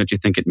not mean what you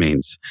think it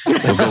means.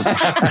 That's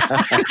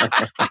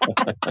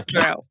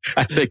true.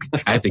 I think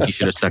you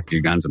should have stuck to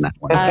your guns on that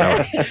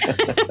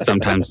one.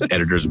 Sometimes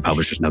editors and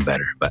publishers know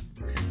better. But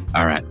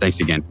all right, thanks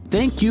again.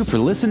 Thank you for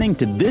listening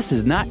to This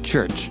Is Not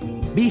Church.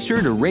 Be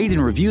sure to rate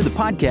and review the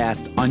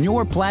podcast on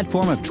your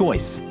platform of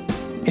choice.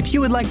 If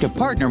you would like to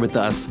partner with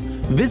us,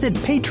 visit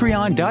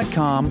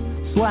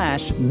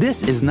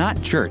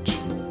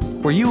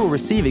patreon.com/thisisnotchurch, where you will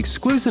receive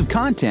exclusive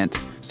content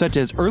such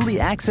as early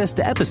access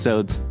to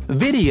episodes,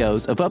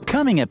 videos of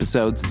upcoming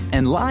episodes,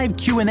 and live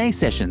Q&A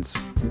sessions.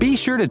 Be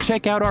sure to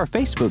check out our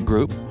Facebook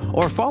group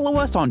or follow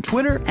us on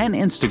Twitter and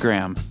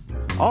Instagram.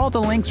 All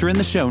the links are in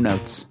the show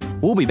notes.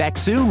 We'll be back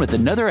soon with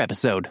another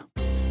episode.